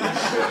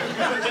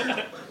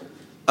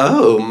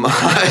 Oh, my.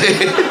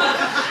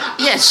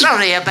 Yeah,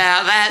 sorry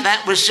about that.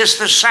 That was just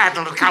the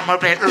saddle come a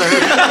bit loose.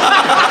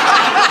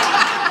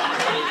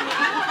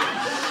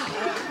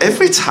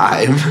 Every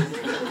time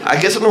I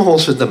get on a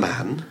horse with the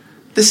man,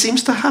 this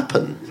seems to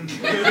happen.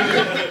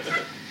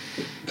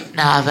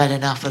 No, I've had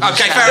enough of this.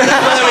 Okay, fair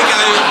enough. There we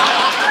go.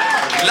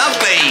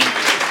 Lovely.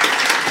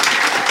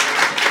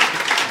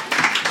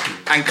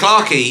 And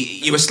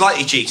Clarky, you were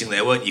slightly cheating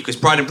there, weren't you? Because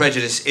Pride and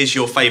Prejudice is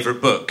your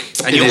favourite book.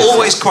 And you're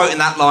always quoting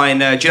that line,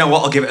 do you know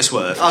what, I'll give it a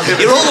swerve.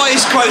 You're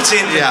always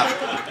quoting... Yeah.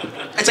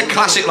 It's a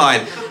classic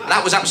line.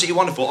 That was absolutely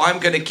wonderful. I'm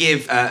going to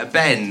give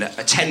Ben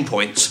 10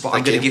 points, but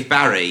I'm going to give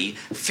Barry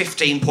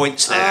 15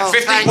 points there. Oh,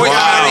 15 points to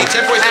Barry,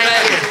 10 points to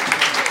Ben.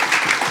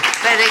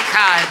 Very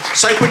kind.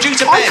 So,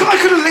 producer Ben... I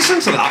could have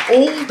listened to that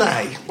all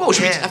day. Well,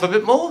 should we have a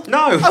bit more?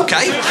 No.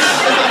 Okay.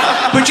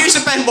 Producer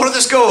Ben, what are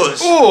the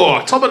scores?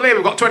 Oh, Tom and Liam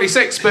have got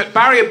 26, but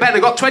Barry and Ben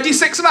have got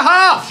 26 and a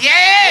half.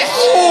 Yes!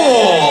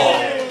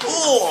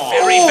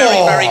 Very,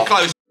 very, very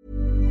close.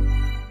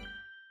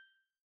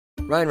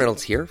 Ryan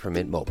Reynolds here from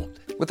Mint Mobile.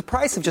 With the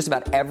price of just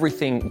about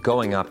everything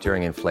going up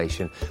during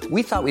inflation,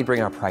 we thought we'd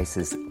bring our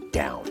prices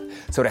down.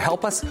 So to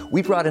help us,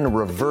 we brought in a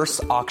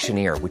reverse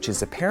auctioneer, which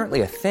is apparently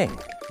a thing.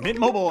 Mint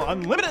Mobile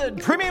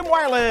Unlimited Premium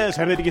Wireless.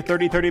 How to get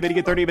 30, 30, bit to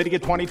get 30, bit to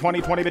get 20,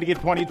 20, 20, bit to get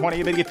 20,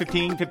 20, bit to get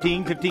 15,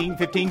 15, 15,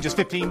 15, just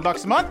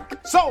 $15 a month?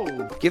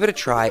 Sold! Give it a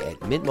try at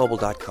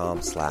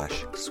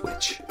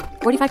mintmobile.com/switch.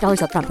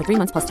 $45 up front for 3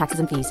 months plus taxes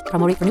and fees.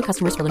 Promo rate for new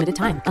customers for limited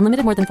time.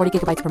 Unlimited more than 40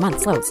 gigabytes per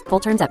month. Slows full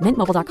terms at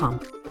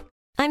mintmobile.com.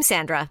 I'm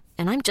Sandra,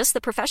 and I'm just the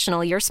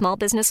professional your small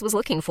business was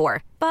looking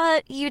for.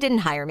 But you didn't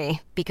hire me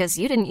because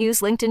you didn't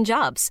use LinkedIn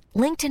Jobs.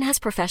 LinkedIn has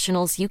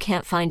professionals you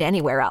can't find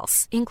anywhere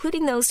else,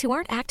 including those who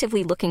aren't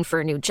actively looking for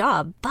a new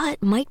job,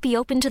 but might be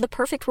open to the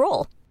perfect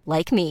role,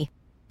 like me.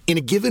 In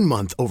a given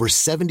month, over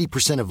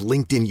 70% of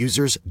LinkedIn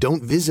users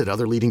don't visit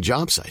other leading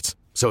job sites.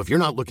 So if you're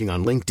not looking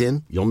on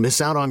LinkedIn, you'll miss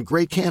out on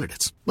great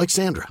candidates like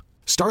Sandra.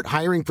 Start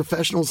hiring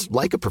professionals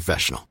like a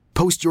professional.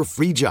 Post your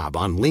free job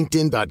on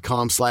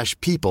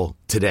linkedin.com/people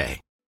today.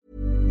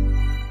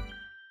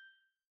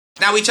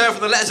 Now we turn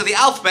from the letters of the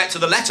alphabet to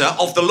the letter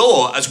of the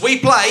law as we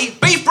play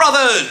Beef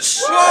Brothers.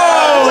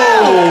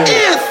 Whoa!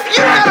 If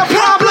you got a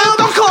problem,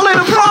 don't call it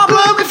a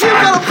problem. If you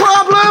got a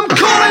problem,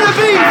 call it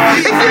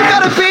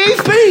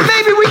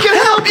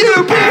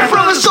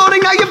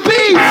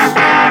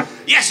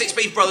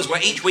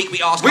where each week we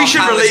ask We our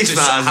should panelists release to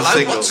that as a Hello?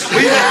 single.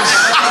 What?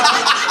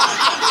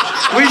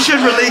 We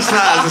should release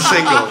that as a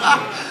single.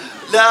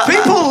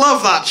 People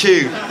love that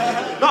tune.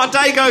 Not a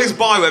day goes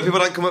by where people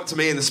don't come up to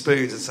me in the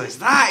Spoons and say,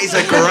 that's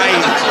a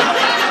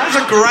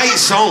great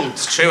song.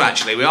 It's true,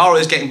 actually. We are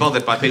always getting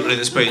bothered by people in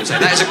the Spoons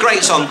saying, that is a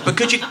great song, but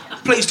could you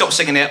please stop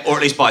singing it or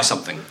at least buy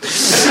something?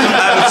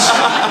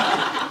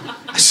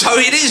 So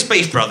it is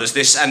Beef Brothers,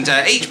 this, and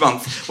each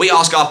month we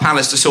ask our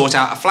panellists to sort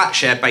out a flat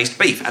share-based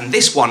beef, and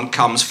this one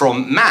comes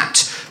from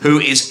Matt, who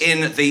is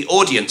in the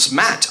audience.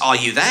 Matt, are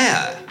you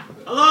there?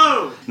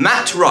 Hello!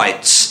 Matt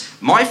writes,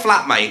 my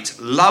flatmate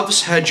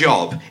loves her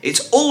job.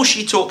 It's all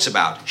she talks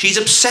about. She's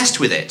obsessed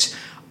with it.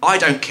 I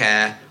don't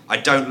care. I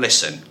don't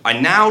listen. I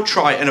now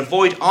try and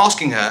avoid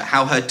asking her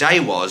how her day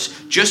was,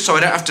 just so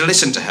I don't have to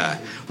listen to her.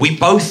 We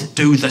both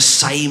do the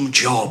same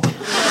job.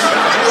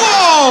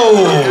 Whoa!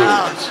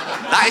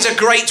 That is a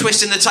great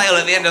twist in the tail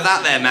at the end of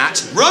that there,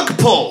 Matt. Rug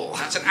pull.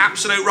 That's an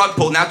absolute rug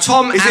pull. Now,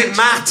 Tom Is it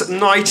Matt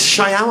Night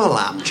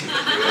Shyamalan?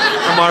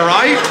 Am I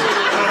right?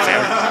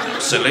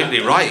 Absolutely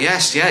right,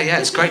 yes. Yeah,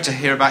 it's great to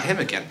hear about him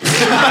again.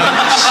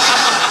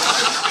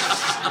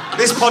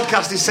 This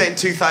podcast is set in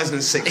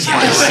 2006.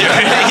 Yes.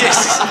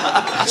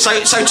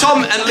 So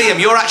Tom and Liam,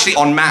 you're actually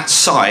on Matt's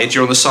side.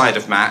 You're on the side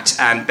of Matt.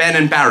 And Ben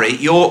and Barry,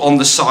 you're on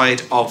the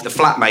side of the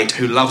flatmate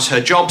who loves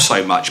her job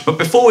so much. But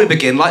before we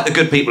begin, like the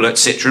good people at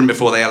Citroën,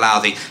 before they allow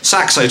the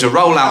Saxo to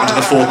roll out into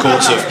the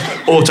forecourts of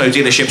auto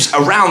dealerships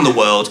around the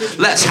world,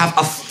 let's have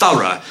a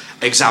thorough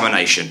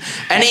examination.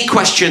 Any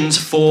questions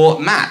for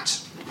Matt?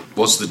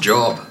 What's the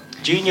job?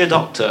 Junior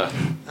doctor.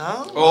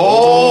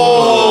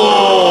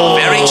 Oh!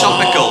 Very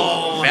topical.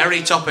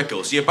 Very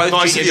topical. So you're both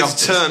nice junior of you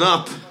to doctors. turn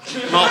up.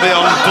 Not be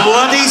on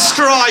bloody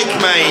strike,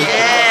 mate.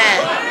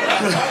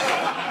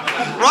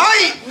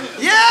 Right?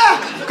 Yeah.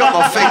 Got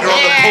my finger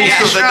on the pulse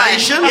of the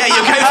nation. Yeah,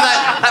 you go for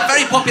that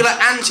very popular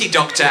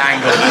anti-doctor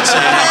angle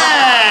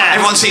that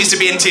everyone seems to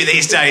be into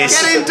these days.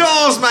 Get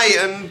indoors, mate,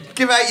 and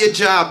give out your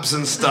jabs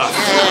and stuff.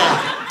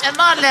 Am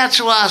I allowed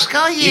to ask?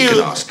 Are you? You can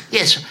ask.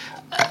 Yes.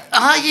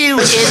 Are you in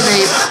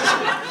the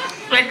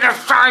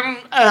same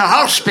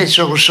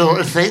hospital sort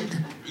of thing?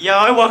 Yeah,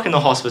 I work in the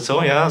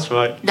hospital, yeah, that's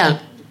right. No,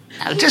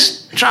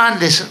 just try and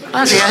listen.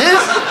 Bloody hell,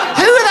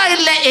 who are they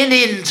letting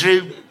in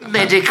through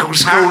medical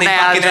school Apparently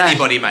nowadays? fucking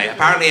anybody, mate.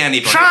 Apparently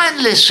anybody. Try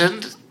and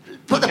listen.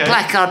 Put the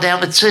placard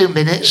down for 2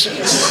 minutes.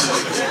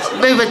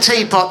 Move a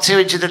teapot 2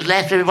 inches to the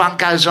left, everyone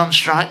goes on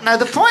strike. No,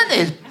 the point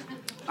is,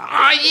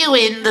 are you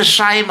in the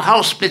same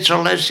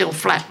hospital as your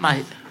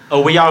flatmate?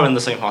 Oh, we are in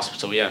the same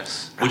hospital,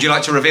 yes. Would you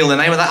like to reveal the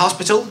name of that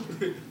hospital?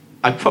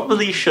 I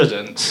probably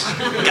shouldn't.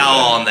 Go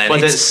on then.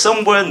 But it's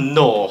somewhere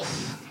north.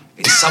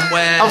 It's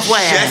somewhere... Of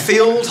where?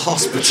 Sheffield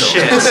Hospital.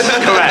 Shit,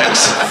 correct.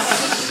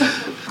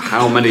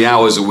 How many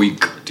hours a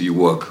week do you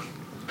work?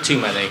 Too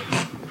many.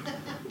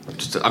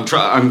 I'm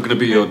going to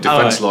be your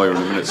defence lawyer in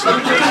a minute, so...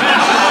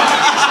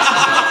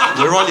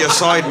 We're on your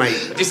side,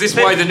 mate. Is this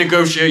why the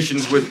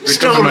negotiations with the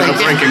government are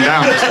breaking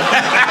down?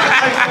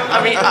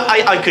 I mean,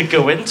 I could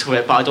go into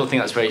it, but I don't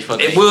think that's very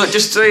funny. Well,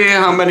 just say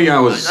how many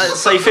hours.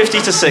 Say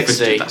 50 to 60.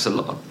 50, that's a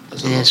lot.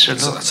 Yes,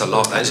 That's a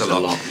lot. That's a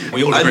lot.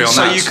 We all agree on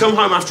So that. you come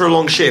home after a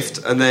long shift,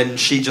 and then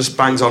she just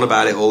bangs on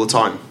about it all the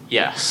time.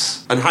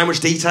 Yes. And how much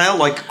detail?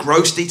 Like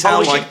gross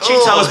detail?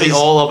 She tells me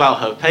all about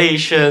her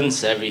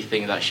patients,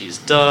 everything that she's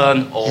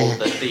done, all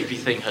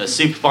everything her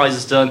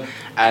supervisor's done,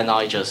 and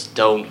I just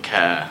don't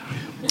care.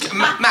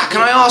 Matt,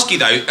 can I ask you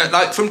though,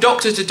 like from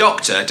doctor to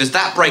doctor, does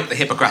that break the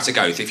Hippocratic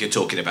Oath if you're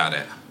talking about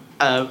it?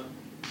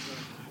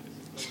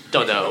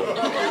 Don't know.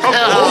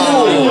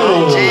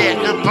 Oh, dear,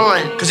 good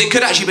point. Because it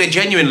could actually be a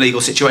genuine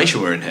legal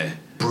situation we're in here.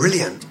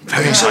 Brilliant.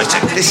 Very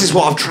exciting. This is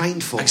what I've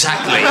trained for.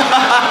 Exactly.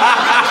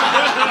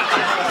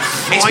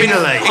 It's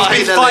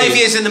been 5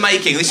 years in the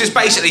making. This is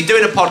basically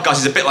doing a podcast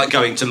is a bit like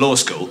going to law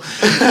school.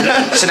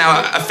 So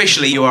now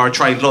officially you are a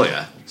trained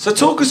lawyer. So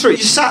talk us through it.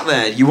 You sat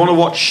there, you want to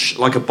watch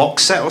like a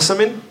box set or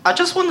something? I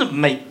just want to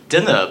make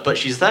dinner, but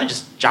she's there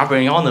just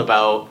jabbering on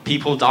about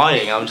people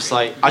dying. I'm just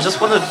like, I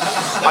just want to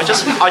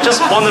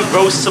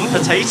roast some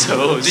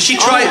potatoes. Did she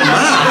try?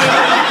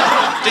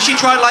 Did she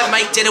try and like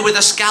make dinner with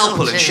a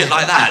scalpel and shit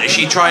like that? Did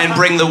she try and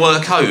bring the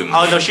work home?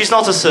 Oh no, she's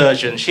not a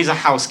surgeon. She's a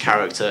house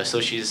character,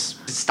 so she's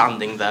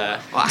standing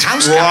there. What, a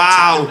house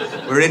Wow,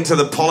 character? we're into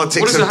the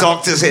politics of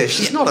doctors here.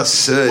 She's not a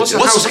surgeon.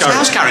 What's a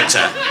house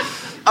character?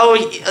 Oh,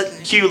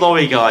 Hugh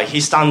Laurie guy. He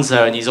stands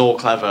there and he's all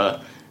clever.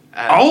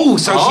 So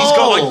she's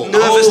got like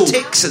nervous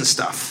tics and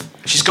stuff.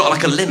 She's got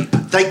like a limp.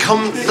 Do they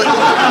come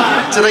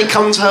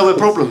to her with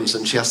problems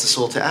and she has to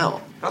sort it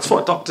out? That's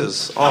what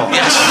doctors are.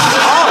 Yes.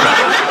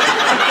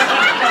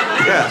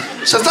 Yeah.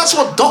 So if that's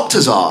what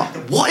doctors are,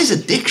 what is a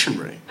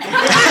dictionary?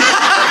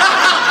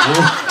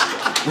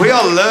 We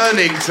are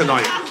learning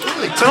tonight.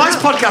 Tonight's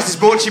podcast is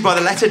brought to you by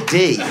the letter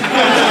D.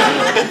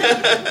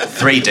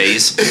 3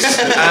 Ds.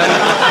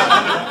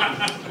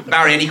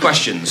 Barry, any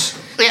questions?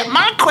 Yeah,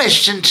 my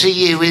question to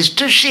you is,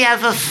 does she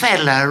have a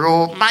fella,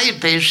 or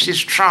maybe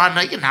she's trying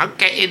to,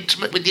 get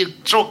intimate with you,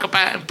 talk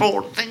about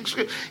important things?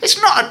 It's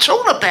not at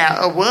all about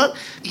her work.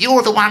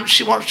 You're the one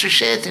she wants to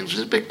share things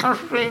with because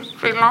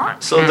she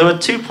likes. So there are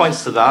 2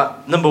 points to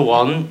that. Number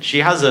one,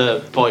 she has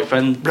a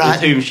boyfriend with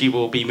whom she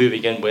will be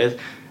moving in with.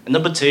 And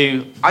number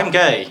two, I'm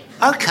gay.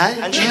 Okay.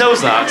 And she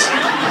knows that.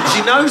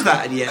 She knows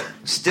that, and yet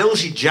still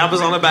she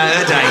jabbers on about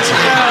her dating.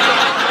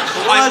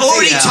 I've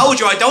already told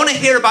you I don't want to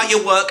hear about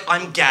your work.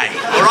 I'm gay.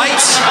 All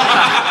right?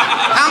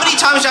 How many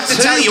times do I have to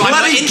tell you I'm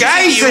not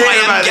interested in you? I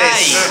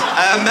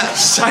am gay.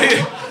 So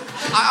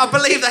I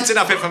believe that's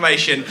enough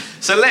information.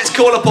 So let's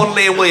call upon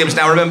Liam Williams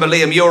now. Remember,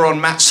 Liam, you're on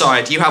Matt's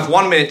side. You have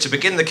 1 minute to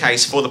begin the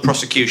case for the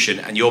prosecution,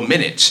 and your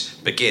minute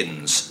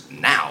begins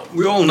now.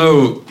 We all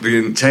know the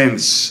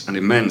intense and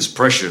immense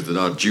pressure that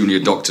our junior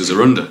doctors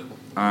are under.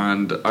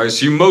 And I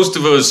assume most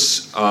of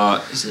us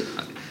are... Is it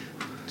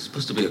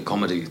supposed to be a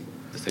comedy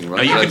thing,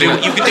 right? No, you can do it.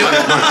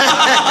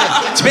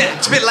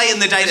 It's a bit late in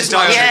the day to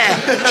start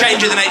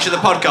changing the nature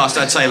of the podcast,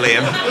 I'd say,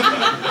 Liam.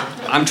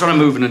 I'm trying to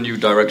move in a new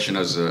direction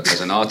as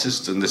an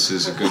artist, and this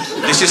is a good...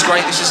 This is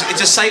great.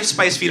 It's a safe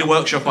space for you to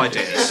workshop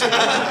ideas.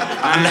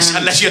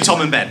 unless you're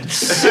Tom and Ben.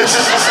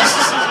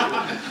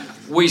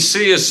 We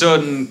see a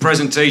certain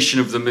presentation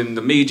of them in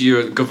the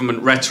media.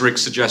 Government rhetoric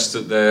suggests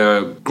that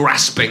they're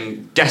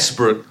grasping,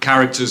 desperate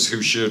characters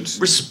who should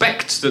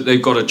respect that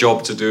they've got a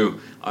job to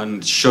do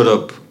and shut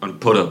up and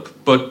put up.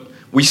 But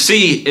we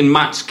see in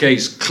Matt's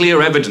case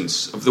clear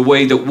evidence of the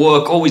way that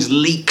work always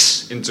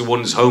leaks into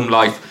one's home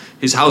life.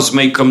 His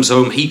housemate comes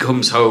home, he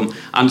comes home,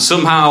 and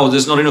somehow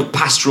there's not enough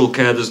pastoral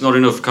care, there's not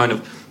enough kind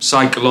of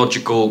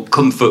psychological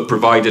comfort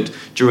provided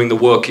during the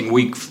working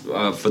week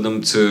for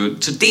them to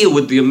deal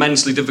with the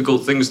immensely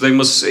difficult things they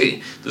must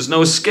see. There's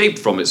no escape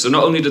from it. So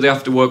not only do they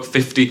have to work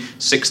 50,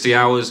 60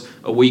 hours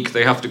a week,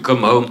 they have to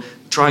come home,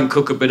 try and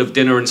cook a bit of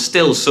dinner, and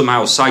still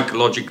somehow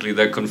psychologically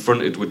they're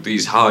confronted with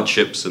these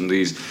hardships and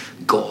these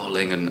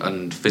galling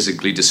and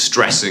physically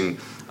distressing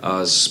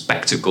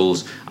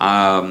spectacles.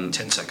 10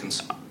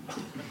 seconds.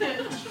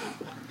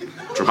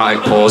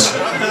 Dramatic pause.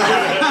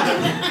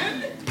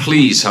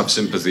 Please have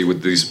sympathy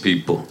with these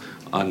people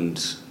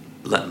and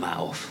let them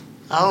off.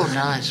 Oh,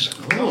 nice.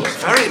 Oh,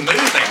 very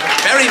moving.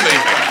 Very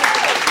moving.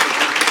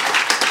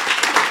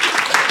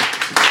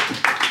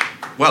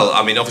 Well,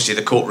 I mean, obviously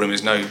the courtroom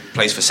is no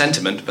place for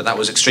sentiment, but that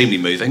was extremely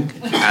moving,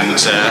 and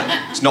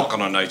it's not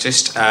gone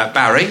unnoticed.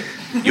 Barry,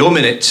 your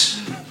minute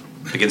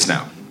begins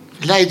now.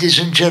 Ladies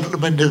and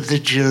gentlemen of the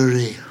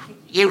jury,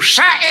 you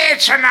sat here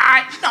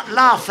tonight, not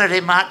laugh very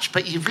much,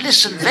 but you've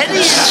listened very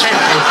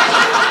intently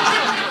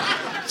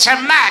to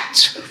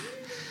Matt.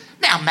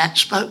 Now, Matt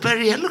spoke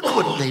very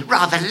eloquently,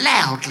 rather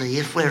loudly,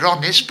 if we're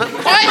honest, but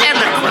quite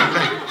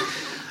eloquently,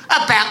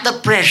 about the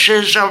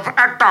pressures of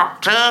a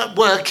doctor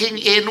working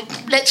in,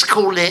 let's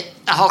call it,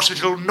 a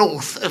hospital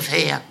north of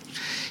here.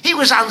 He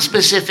was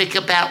unspecific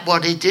about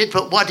what he did,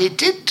 but what he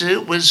did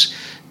do was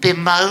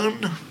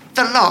bemoan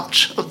the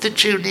lot of the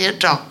junior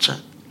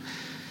doctor.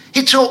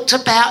 He talked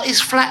about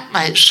his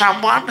flatmate,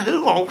 someone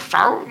who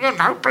also,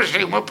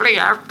 presumably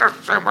has the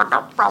similar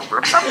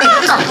problem.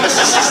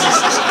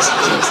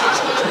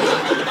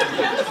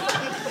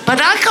 But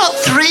I got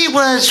 3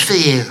 words for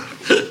you.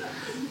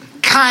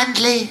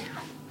 Kindly,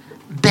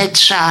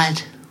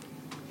 bedside.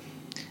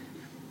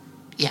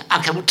 Yeah,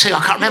 okay, well, 2, I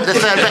can't remember the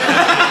third, but...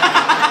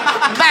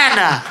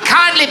 manner.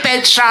 Kindly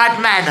bedside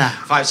manner.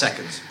 5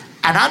 seconds.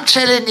 And I'm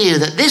telling you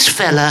that this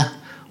fella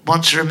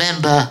wants to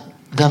remember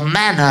the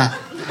manner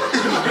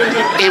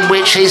in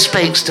which he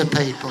speaks to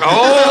people.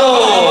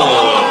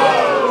 Oh!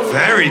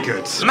 Very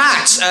good.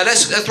 Matt,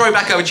 let's throw it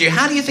back over to you.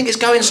 How do you think it's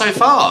going so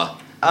far?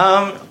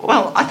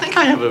 Well, I think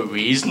I have a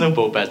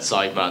reasonable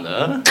bedside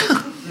manner.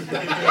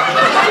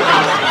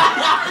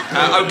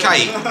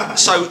 Okay,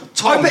 so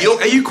Tom,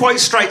 are you quite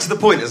straight to the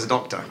point as a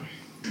doctor?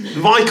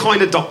 My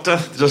kind of doctor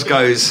just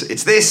goes,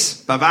 it's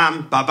this,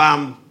 ba-bam,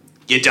 ba-bam,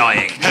 you're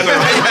dying. You know what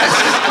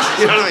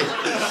I mean?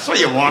 That's what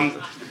you want.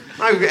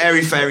 No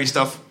airy-fairy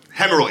stuff.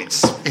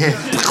 Hemorrhoids. Got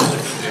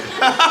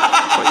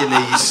your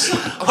knees.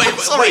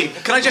 Wait,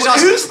 can I just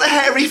ask... Who's the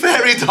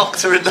hairy-fairy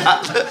doctor in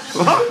that?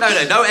 What?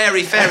 No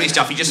airy-fairy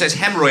stuff. He just says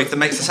hemorrhoid that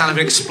makes the sound of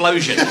an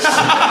explosion.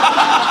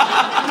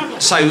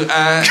 So,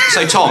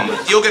 Tom,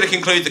 you're going to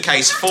conclude the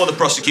case for the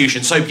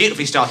prosecution, so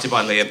beautifully started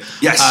by Liam.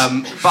 Yes.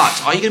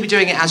 But are you going to be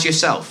doing it as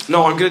yourself?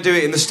 No, I'm going to do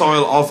it in the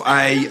style of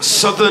a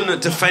Southern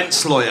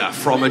defence lawyer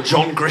from a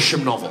John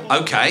Grisham novel.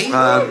 Okay.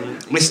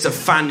 Mr.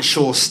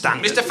 Fanshawe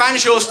Standard. Mr.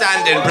 Fanshawe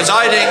Standard,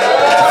 presiding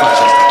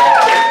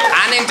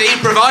and indeed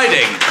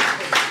providing.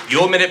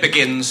 Your minute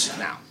begins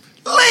now.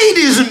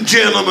 Ladies and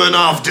gentlemen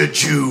of the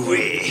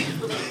jury.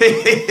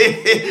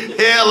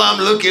 Hell, I'm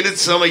looking at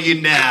some of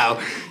you now.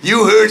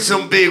 You heard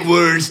some big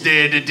words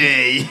there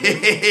today.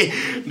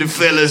 The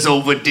fellas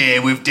over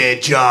there with their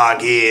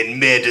jargon,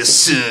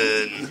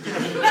 medicine,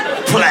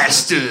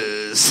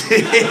 plasters,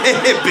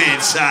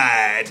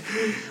 bedside.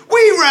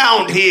 We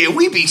round here,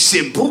 we be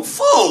simple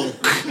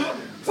folk.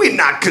 We're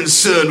not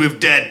concerned with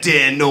that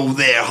there no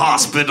there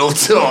hospital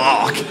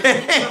talk.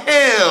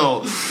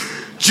 Hell.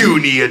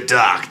 Junior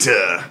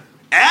doctor.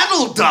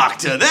 Adult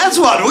doctor, that's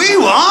what we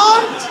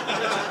want.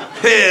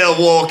 They'll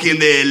walk in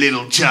their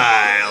little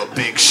child,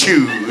 big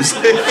shoes.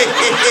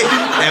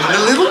 Having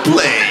a little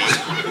play.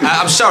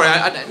 I'm sorry,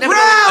 I never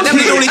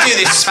normally do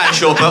this,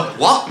 Fanshawe, but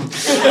what?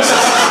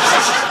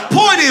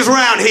 Point is,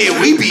 round here,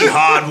 we be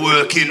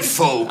hard-working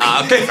folk.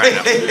 Okay, fair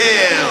enough.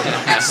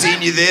 I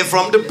seen you there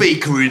from the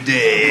bakery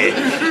there.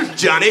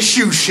 Johnny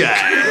Shoeshine.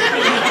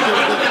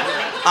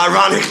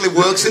 Ironically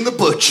works in the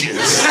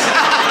butcher's.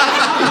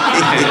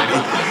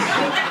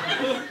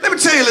 Let me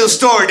tell you a little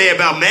story there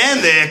about a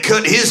man there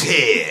cut his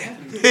hair.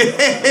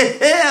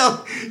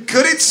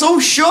 Cut it so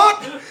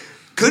short,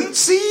 couldn't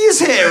see his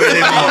hair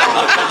anymore.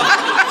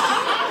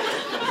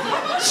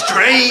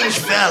 Strange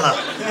fella.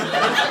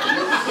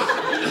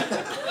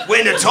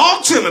 Went to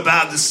talk to him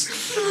about the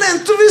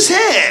length of his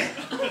hair.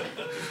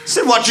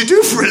 Said, what you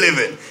do for a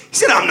living? He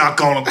said, I'm not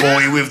gonna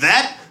bore you with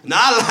that. And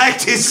I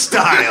liked his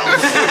style.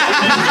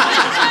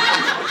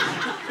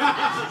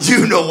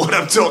 You know what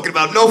I'm talking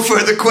about. No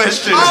further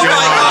questions, Oh, Your my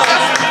Honor.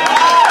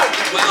 God.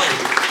 Well,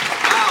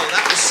 wow,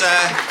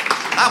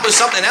 that was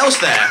something else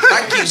there.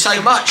 Thank you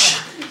so much.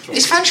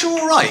 Is Fanshawe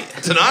all right? I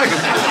don't know.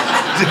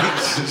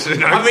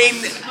 I mean,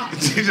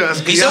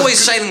 he's always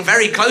sailing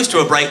very close to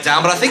a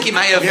breakdown, but I think he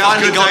may have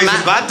finally gone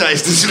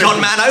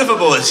man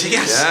overboard.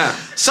 Yes. Yeah.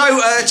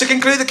 So, to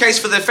conclude the case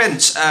for the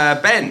defence,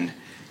 Ben,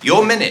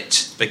 your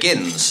minute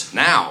begins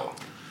now.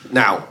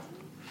 Now.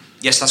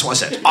 Yes, that's what I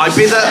said. I'd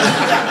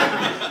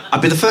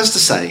be the first to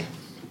say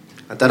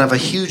I don't have a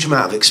huge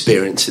amount of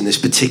experience in this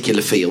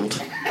particular field.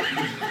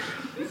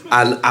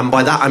 And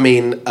by that I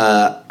mean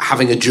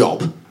having a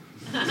job.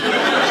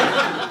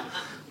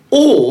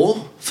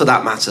 Or, for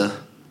that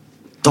matter,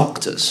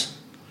 doctors.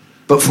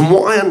 But from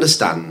what I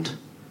understand,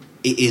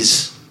 it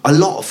is a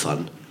lot of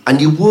fun,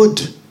 and you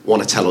would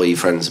want to tell all your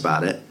friends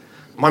about it.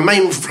 My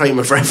main frame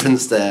of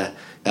reference there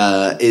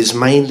is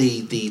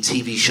mainly the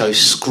TV show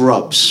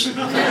Scrubs.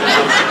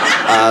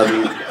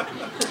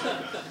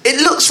 It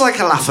looks like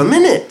a laugh a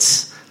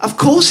minute. Of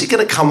course you're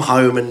going to come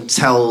home and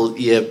tell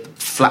your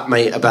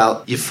flatmate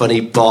about your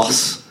funny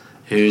boss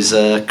who's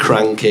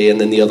cranky,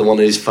 and then the other one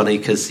who's funny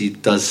because he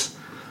does...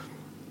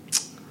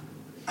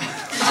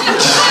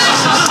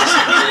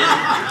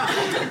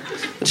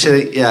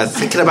 Actually, yeah,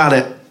 thinking about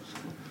it,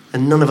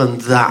 and none of them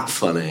that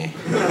funny.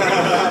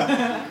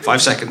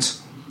 5 seconds.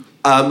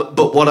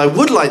 But what I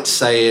would like to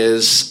say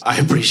is, I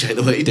appreciate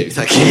the work you do,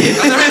 thank you.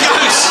 And there it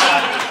goes.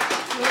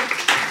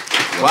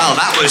 Well,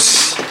 that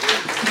was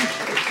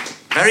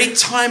very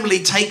timely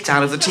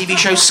takedown of the TV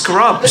show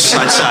Scrubs,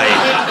 I'd say.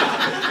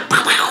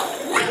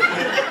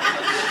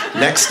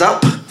 Next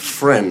up,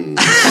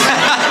 Friends.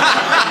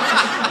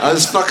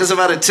 Those fuckers have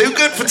had it too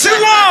good for too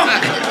long!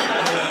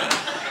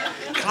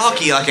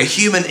 Clarky like a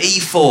human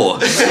E4.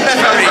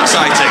 Very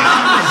exciting.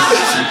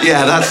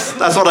 Yeah,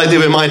 that's what I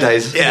do in my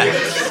days. Yeah.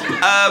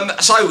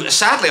 So,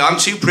 sadly, I'm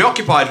too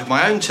preoccupied with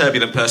my own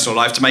turbulent personal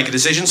life to make a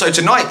decision, so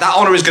tonight that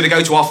honour is going to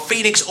go to our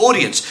Phoenix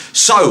audience.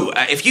 So,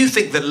 if you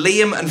think that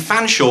Liam and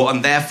Fanshawe,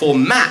 and therefore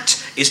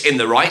Matt, is in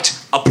the right,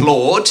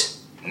 applaud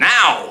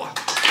now.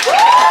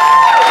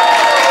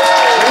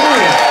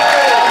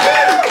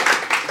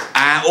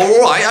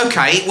 All right,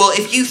 okay. Well,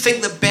 if you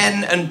think that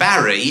Ben and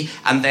Barry,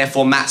 and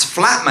therefore Matt's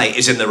flatmate,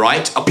 is in the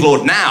right,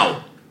 applaud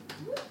now.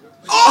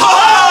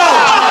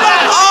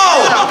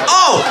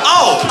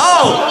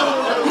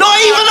 Not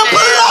even a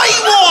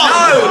polite one!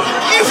 No!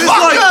 You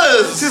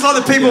fuckers! This is like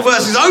the People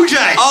versus OJ.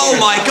 Oh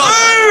my God!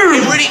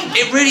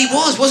 It really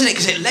was, wasn't it?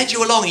 Because it led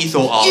you along and you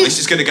thought, this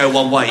is going to go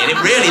one way. And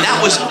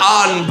that was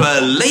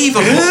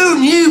unbelievable. Who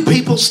knew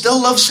people still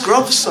love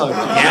Scrubs so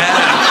much?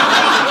 Yeah.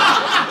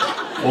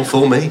 All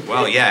for me.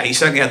 Well, yeah, he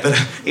certainly had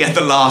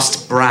the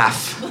last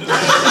braff.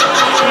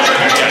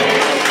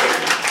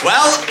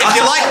 Well, if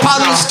you like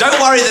puns, don't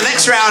worry, the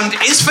next round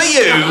is for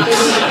you.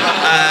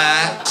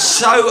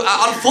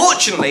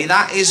 Unfortunately,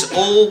 that is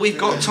all we've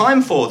got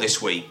time for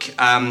this week.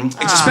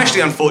 It's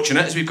especially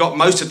unfortunate as we've got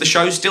most of the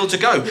show still to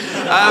go.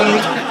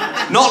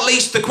 Not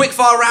least the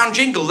quickfire round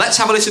jingle. Let's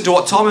have a listen to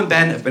what Tom and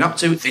Ben have been up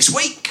to this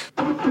week.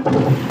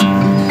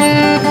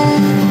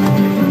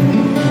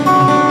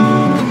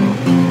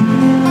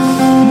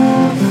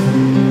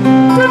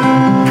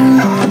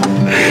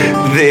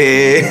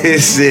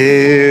 This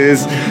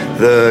is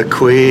the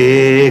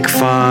quick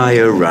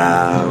fire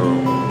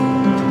round.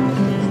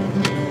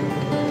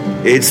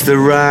 It's the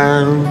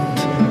round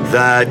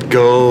that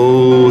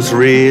goes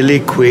really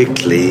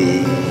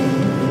quickly.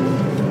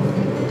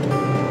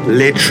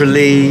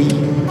 Literally,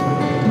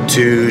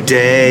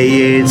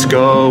 today it's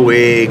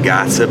going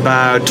at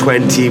about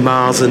 20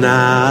 miles an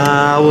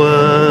hour.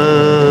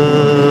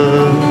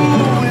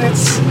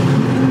 It's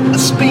a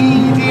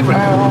speedy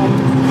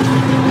round.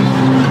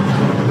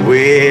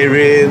 We're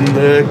in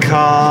the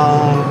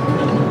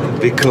car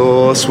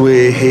because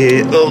we're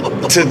here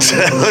to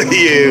tell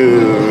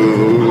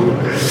you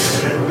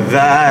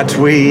that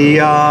we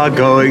are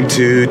going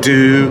to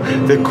do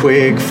the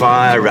quick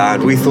fire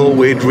round. We thought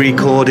we'd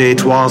record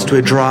it whilst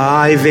we're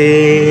driving.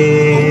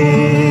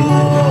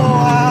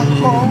 Oh, I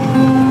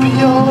hope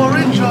you're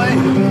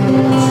enjoying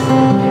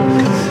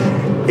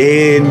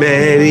In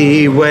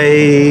many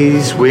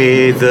ways,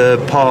 we're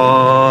the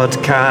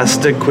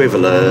podcast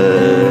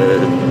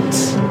equivalent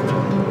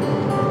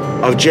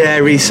of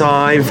Jerry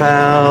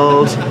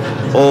Seinfeld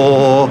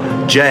or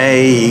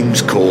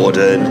James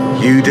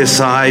Corden. You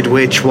decide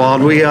which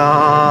one we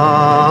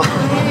are.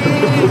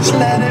 Please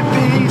let it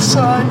be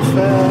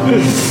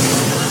Seinfeld.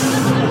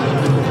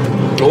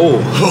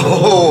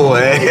 Oh,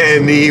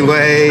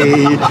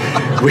 anyway,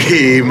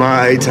 we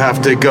might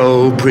have to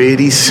go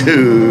pretty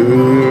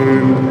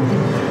soon,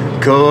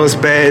 'cause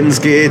Ben's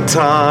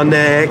guitar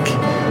neck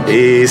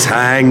is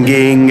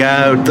hanging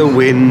out the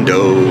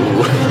window.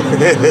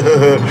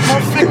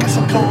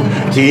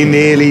 He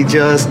nearly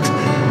just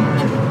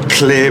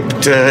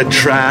clipped a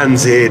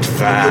transit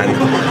fan,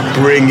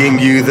 bringing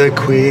you the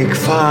quick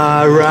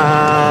fire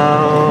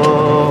round.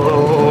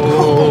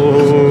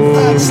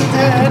 That's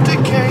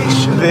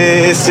dedication.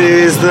 This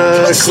is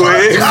the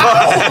quick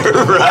fire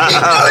round.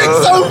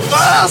 Going so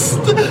fast.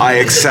 I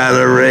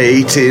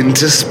accelerate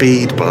into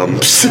speed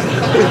bumps.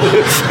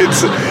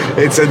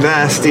 it's a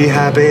nasty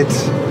habit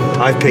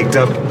I've picked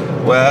up.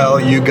 Well,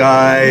 you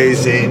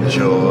guys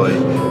enjoy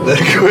the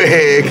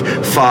quick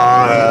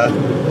fire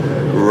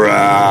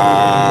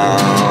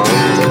round.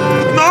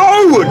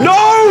 No!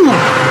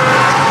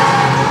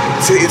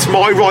 It's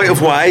my right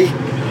of way.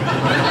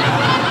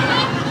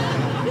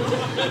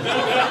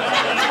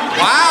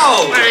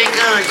 Wow! Very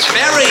good.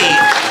 Very,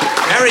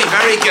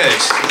 very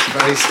good.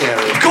 Very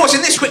scary. Of course,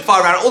 in this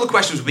quickfire round, all the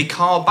questions will be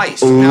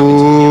car-based.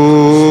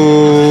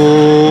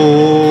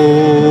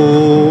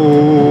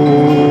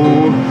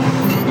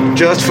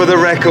 Just for the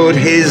record,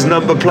 his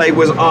number plate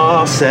was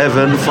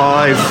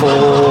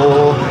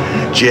R754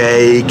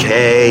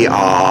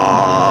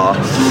 JKR.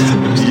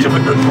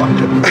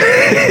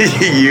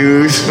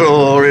 You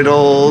saw it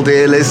all,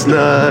 dear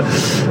listener.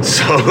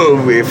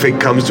 So if it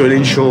comes to an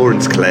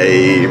insurance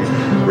claim,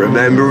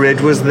 remember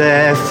it was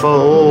their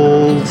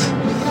fault.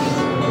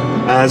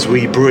 As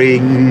we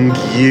bring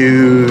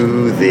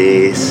you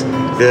this,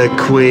 the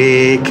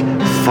quick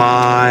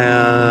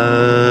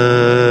fire.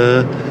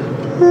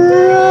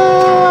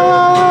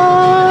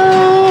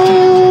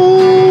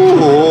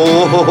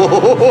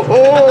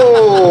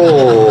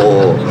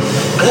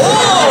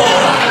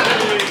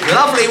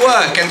 Lovely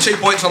work, and 2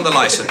 points on the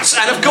licence.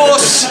 And of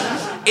course,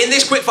 in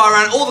this quickfire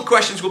round, all the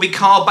questions will be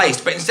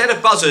car-based, but instead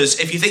of buzzers,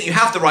 if you think you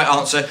have the right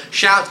answer,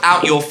 shout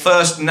out your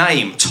first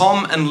name.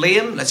 Tom and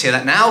Liam, let's hear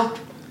that now.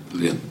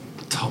 Liam.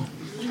 Tom.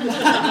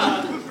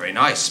 Very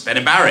nice. Ben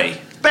and Barry.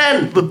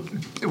 Ben. Well,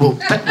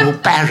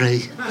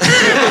 Barry.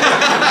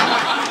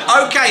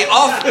 Okay,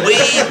 off we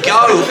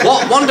go.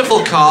 What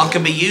wonderful car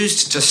can be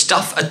used to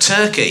stuff a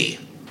turkey?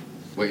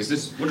 Wait, is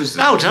this? What is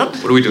this? Hold on.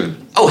 What are we doing?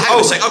 Oh, hang on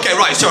a sec. Okay,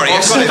 right, sorry.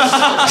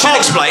 Should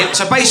explain.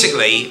 So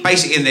basically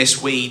in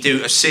this, we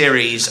do a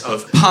series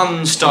of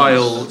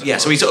pun-style... Yeah,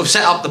 so we sort of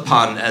set up the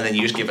pun, and then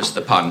you just give us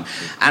the pun.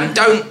 And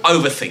don't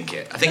overthink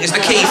it. I think it's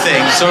the key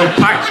thing. So,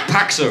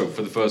 Paxo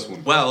for the first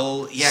one.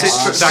 Well, yes.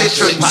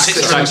 Citron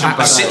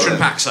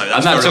Paxo.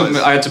 And that took me,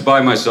 I had to buy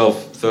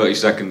myself 30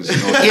 seconds.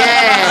 In order.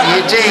 Yeah,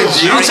 you did.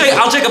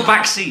 I'll take a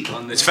back seat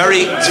on this. It's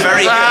very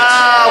good.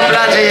 Oh,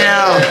 bloody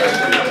hell.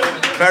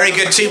 Very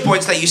good, 2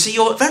 points there. You see,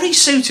 you're very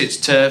suited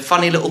to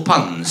funny little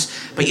puns,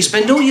 but you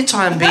spend all your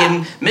time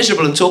being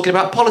miserable and talking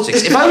about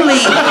politics. If only,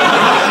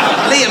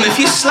 Liam, if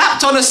you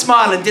slapped on a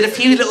smile and did a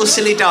few little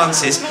silly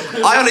dances,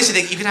 I honestly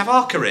think you could have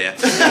our career.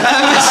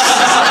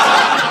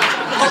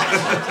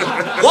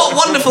 What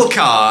wonderful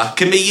car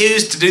can be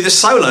used to do the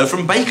solo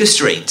from Baker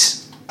Street?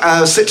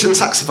 Citroen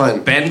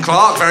saxophone. Ben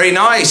Clark, very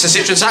nice. A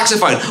Citroen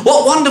saxophone.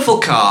 What wonderful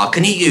car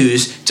can you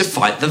use to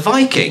fight the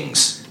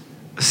Vikings?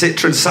 A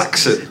Citroen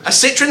Saxon. A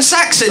Citroen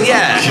Saxon,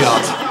 yeah.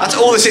 God. That's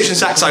all the Citroen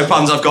Saxo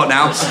puns I've got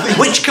now.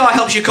 Which car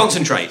helps you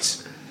concentrate?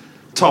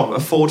 Tom, a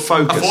Ford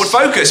Focus. A Ford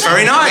Focus,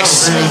 very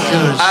nice. Oh, very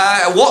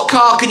good. What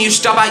car can you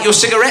stub out your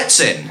cigarettes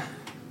in?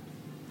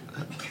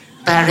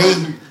 Barry.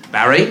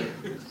 Barry?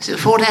 Is it a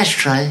Ford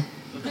ashtray?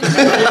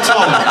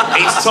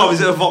 Tom,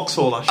 is it a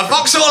Vauxhall ashtray? A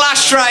Vauxhall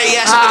ashtray,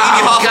 yes. I'm going to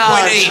give you half a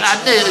point each. I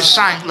knew it was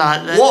something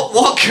like that.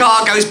 What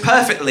car goes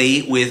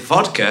perfectly with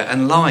vodka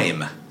and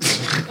lime?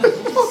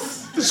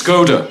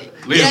 Skoda.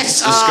 Liam, Yes.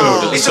 the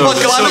Skoda. It's a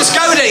vodka lime and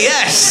Skoda,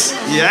 yes.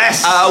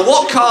 Yes.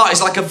 What car is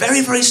like a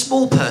very, very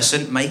small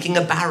person making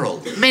a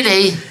barrel?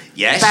 Mini.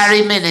 Yes.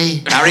 Barry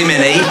Mini. Barry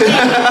Mini.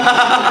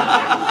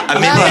 A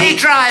Mini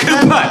driver.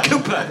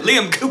 Cooper.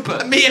 Liam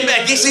Cooper. Me and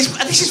Ben. This is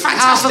fantastic.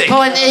 Half a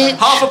point each.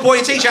 Half a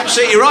point each.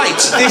 Absolutely right.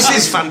 This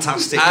is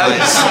fantastic.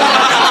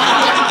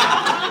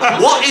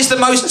 What is the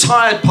most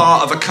tired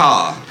part of a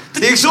car?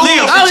 The exhaust.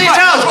 Liam, Oh, the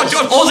exhaust.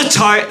 Or the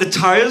tyres. The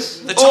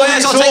tyres. The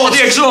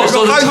exhaust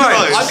or the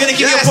tyres. I'm going to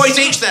give you a point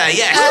each there.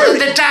 Yes. Oh,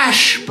 the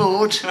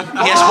dashboard.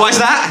 Yes. Why is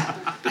that?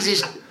 Because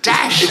it's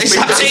dashed. It's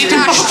absolutely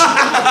dashed.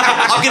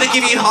 I'm going to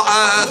give you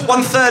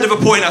 1/3 of a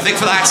point, I think,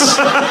 for that.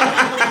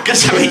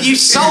 Because, I mean, you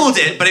sold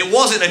it, but it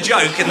wasn't a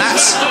joke, and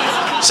that's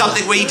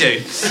something we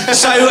do.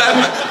 So,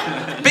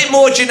 a bit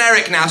more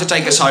generic now to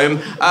take us home.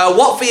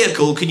 What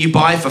vehicle can you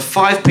buy for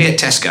 5p at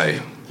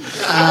Tesco?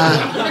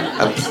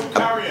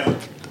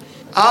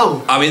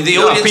 Oh. I mean, the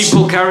Are audience...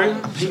 people carrying?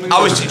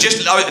 I was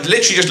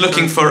literally just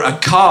looking for a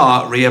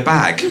car rear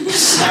bag.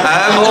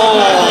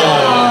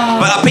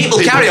 But people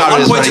carry on.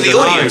 One point to the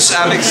audience.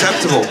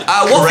 Unacceptable.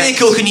 What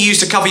vehicle can you use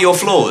to cover your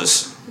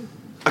floors?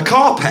 A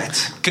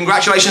carpet.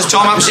 Congratulations,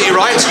 Tom. Absolutely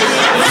right.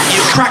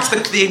 You've cracked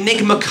the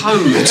Enigma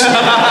code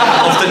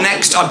of the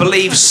next, I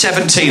believe,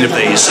 17 of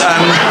these.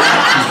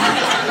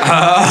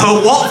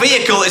 What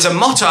vehicle is a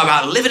motto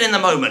about living in the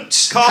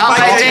moment?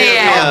 Carpe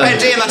diem. Carpe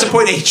diem. That's a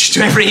point each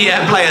to every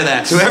player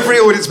there. To every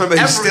audience member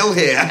who's still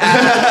here.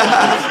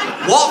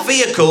 What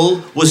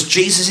vehicle was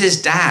Jesus'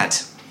 dad?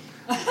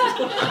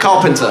 A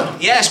carpenter.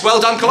 Yes,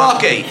 well done,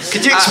 Clarky.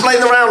 Could you explain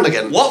the round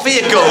again? What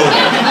vehicle?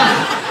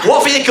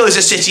 What vehicle is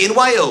a city in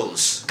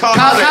Wales?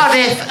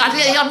 Cardiff.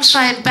 I'm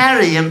saying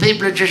Barry, and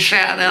people are just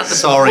shouting out the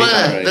word.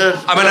 Barry.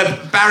 I mean,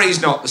 Barry's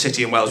not the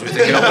city in Wales we're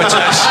thinking of, but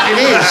It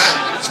is.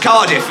 It's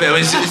Cardiff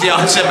is the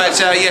answer, but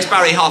yes,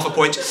 Barry, half a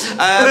point.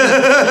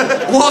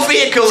 What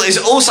vehicle is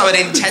also an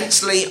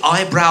intensely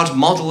eyebrowed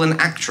model and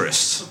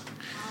actress?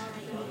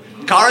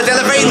 Cara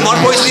Delevingne,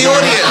 1 point to the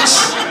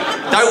audience.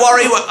 Don't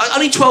worry,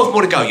 only 12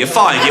 more to go. You're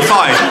fine.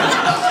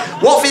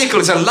 What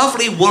vehicle is a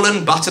lovely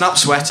woolen button-up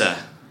sweater?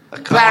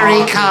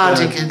 Barry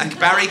Cardigan.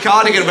 Barry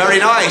Cardigan, very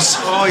nice.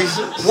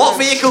 What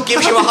vehicle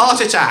gives you a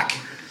heart attack?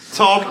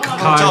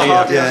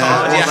 Cardiac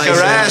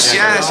arrest,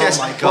 yes. Oh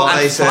my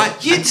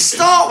God, You'd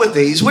start with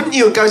these, wouldn't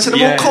you, and go to the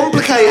more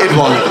complicated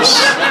ones?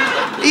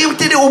 You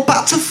did it all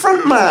back to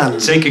front, man.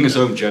 Taking us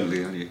home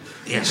gently, aren't you?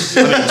 Yes.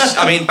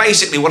 I mean,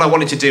 basically, what I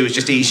wanted to do is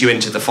just ease you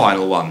into the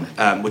final one,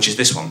 which is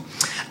this one.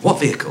 What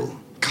vehicle?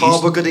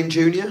 Carver Gooding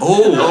Jr.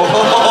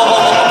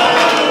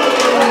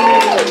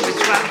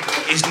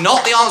 Is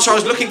not the answer I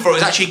was looking for. It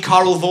was actually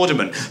Carl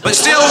Vorderman. But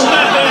still,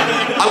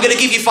 I'm going to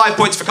give you 5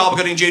 points for Carl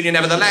Gooding Jr.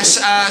 nevertheless.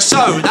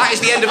 So, that is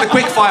the end of the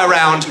quickfire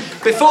round.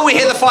 Before we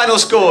hit the final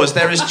scores,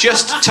 there is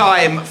just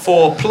time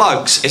for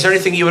plugs. Is there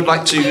anything you would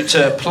like to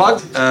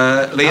plug,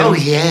 Liam? Oh,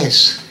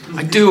 yes.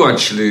 I do,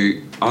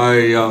 actually.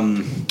 I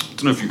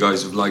don't know if you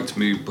guys have liked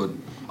me, but...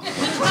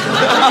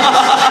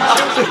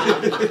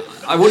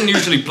 I wouldn't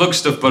usually plug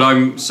stuff, but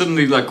I'm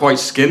suddenly quite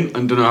skint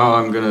and don't know how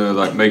I'm gonna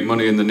make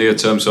money in the near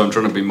term, so I'm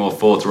trying to be more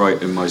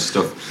forthright in my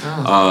stuff.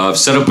 I've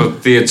set up a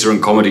theatre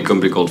and comedy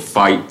company called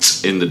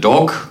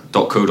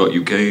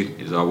fightinthedog.co.uk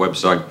is our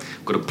website.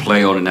 I've got a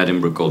play on in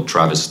Edinburgh called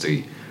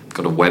Travesty. I've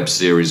got a web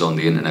series on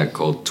the internet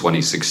called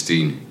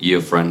 2016 Year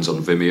Friends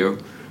on Vimeo.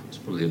 It's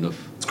probably enough.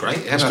 That's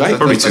great. That's great.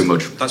 Probably too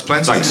much. That's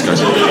plenty. Thanks, guys.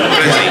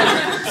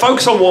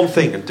 Focus on one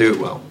thing and do it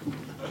well.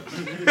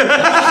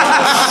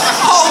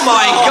 Oh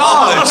my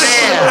God!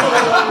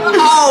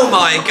 Oh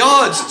my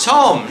God,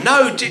 Tom!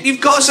 No,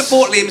 you've got to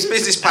support Liam's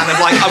business plan of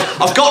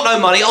I've got no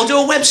money, I'll do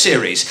a web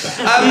series.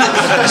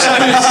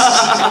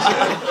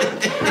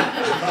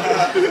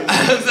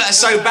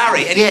 So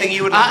Barry, anything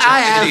you would like to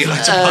I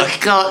have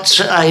got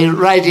a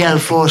Radio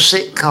 4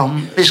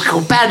 sitcom. It's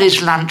called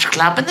Barry's Lunch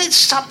Club, and it's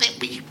something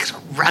we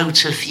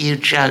wrote a few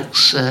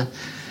jokes.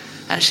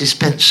 Actually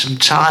spent some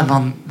time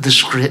on the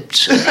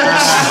script.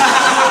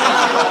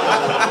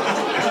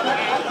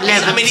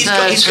 I mean, he's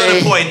got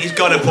a point. He's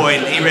got a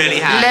point. He really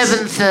has.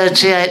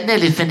 11:38,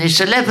 nearly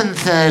finished.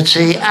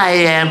 11:30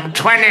 a.m.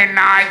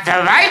 29th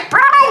of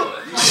April.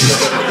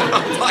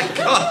 Oh my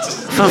God!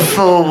 For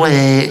 4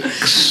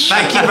 weeks.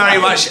 Thank you very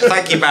much.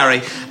 Thank you,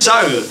 Barry.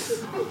 So,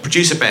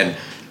 producer Ben,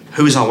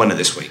 who is our winner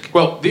this week?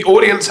 Well, the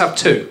audience have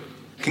 2.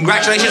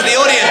 Congratulations to the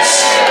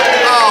audience.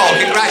 Oh,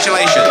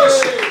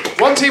 congratulations.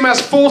 One team has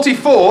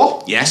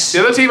 44. Yes.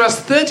 The other team has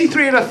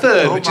 33 and a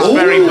third, which is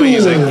very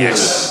pleasing.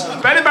 Yes.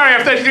 Ben and Barry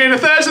have 33 and a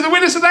third, so the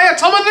winners today are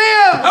Tom and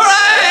Liam.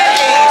 Hooray!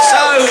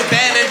 So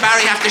Ben and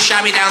Barry have to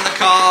shammy down the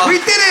car.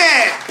 We did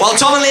it! While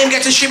Tom and Liam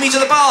get to shimmy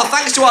to the bar,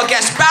 thanks to our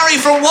guests Barry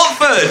from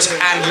Watford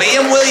and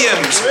Liam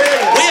Williams.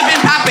 We have been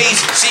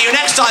Pappies. See you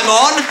next time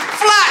on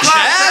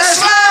Flatshare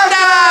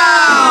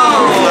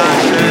Slamdown!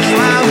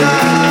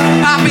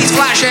 Pappies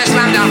Flatshare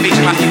Slamdown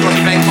feature Matthew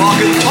Crosby, Ben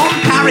Clark and Tom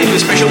Parry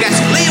with special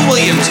guests Liam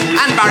Williams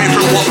and Barry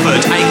from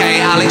Watford,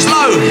 a.k.a. Alex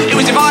Lowe. It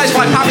was devised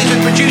by Pappies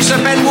with producer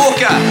Ben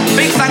Walker.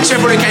 Big thanks to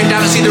everyone who came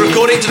down to see the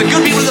recording, to the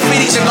good people of the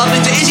Phoenix in London,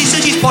 to Izzy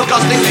City's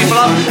podcast Link People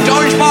Up, to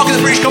Orange Park and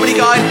the British Comedy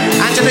Guide,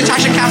 and to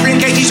Natasha, Catherine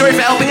and Katie, sorry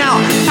for helping out.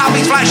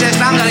 Pappies Flatshare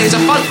Slamdown is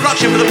a fun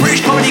production for the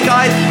British Comedy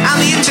Guide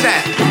and the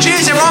internet.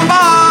 Cheers everyone,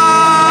 bye!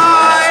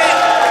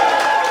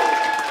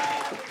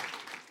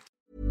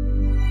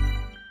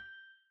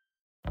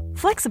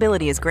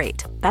 Flexibility is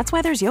great. That's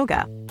why there's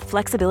yoga.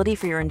 Flexibility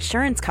for your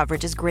insurance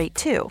coverage is great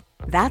too.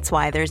 That's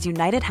why there's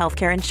United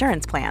Healthcare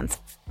Insurance Plans.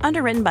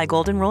 Underwritten by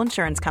Golden Rule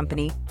Insurance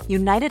Company,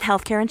 United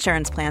Healthcare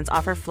Insurance Plans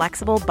offer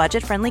flexible,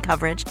 budget-friendly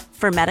coverage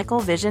for medical,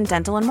 vision,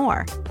 dental, and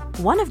more.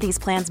 One of these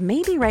plans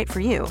may be right for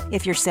you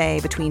if you're, say,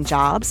 between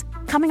jobs,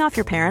 coming off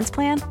your parents'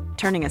 plan,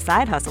 turning a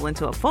side hustle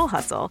into a full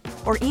hustle,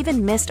 or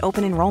even missed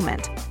open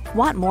enrollment.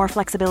 Want more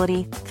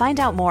flexibility? Find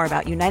out more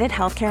about United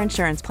Healthcare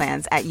Insurance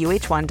Plans at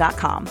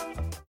uh1.com.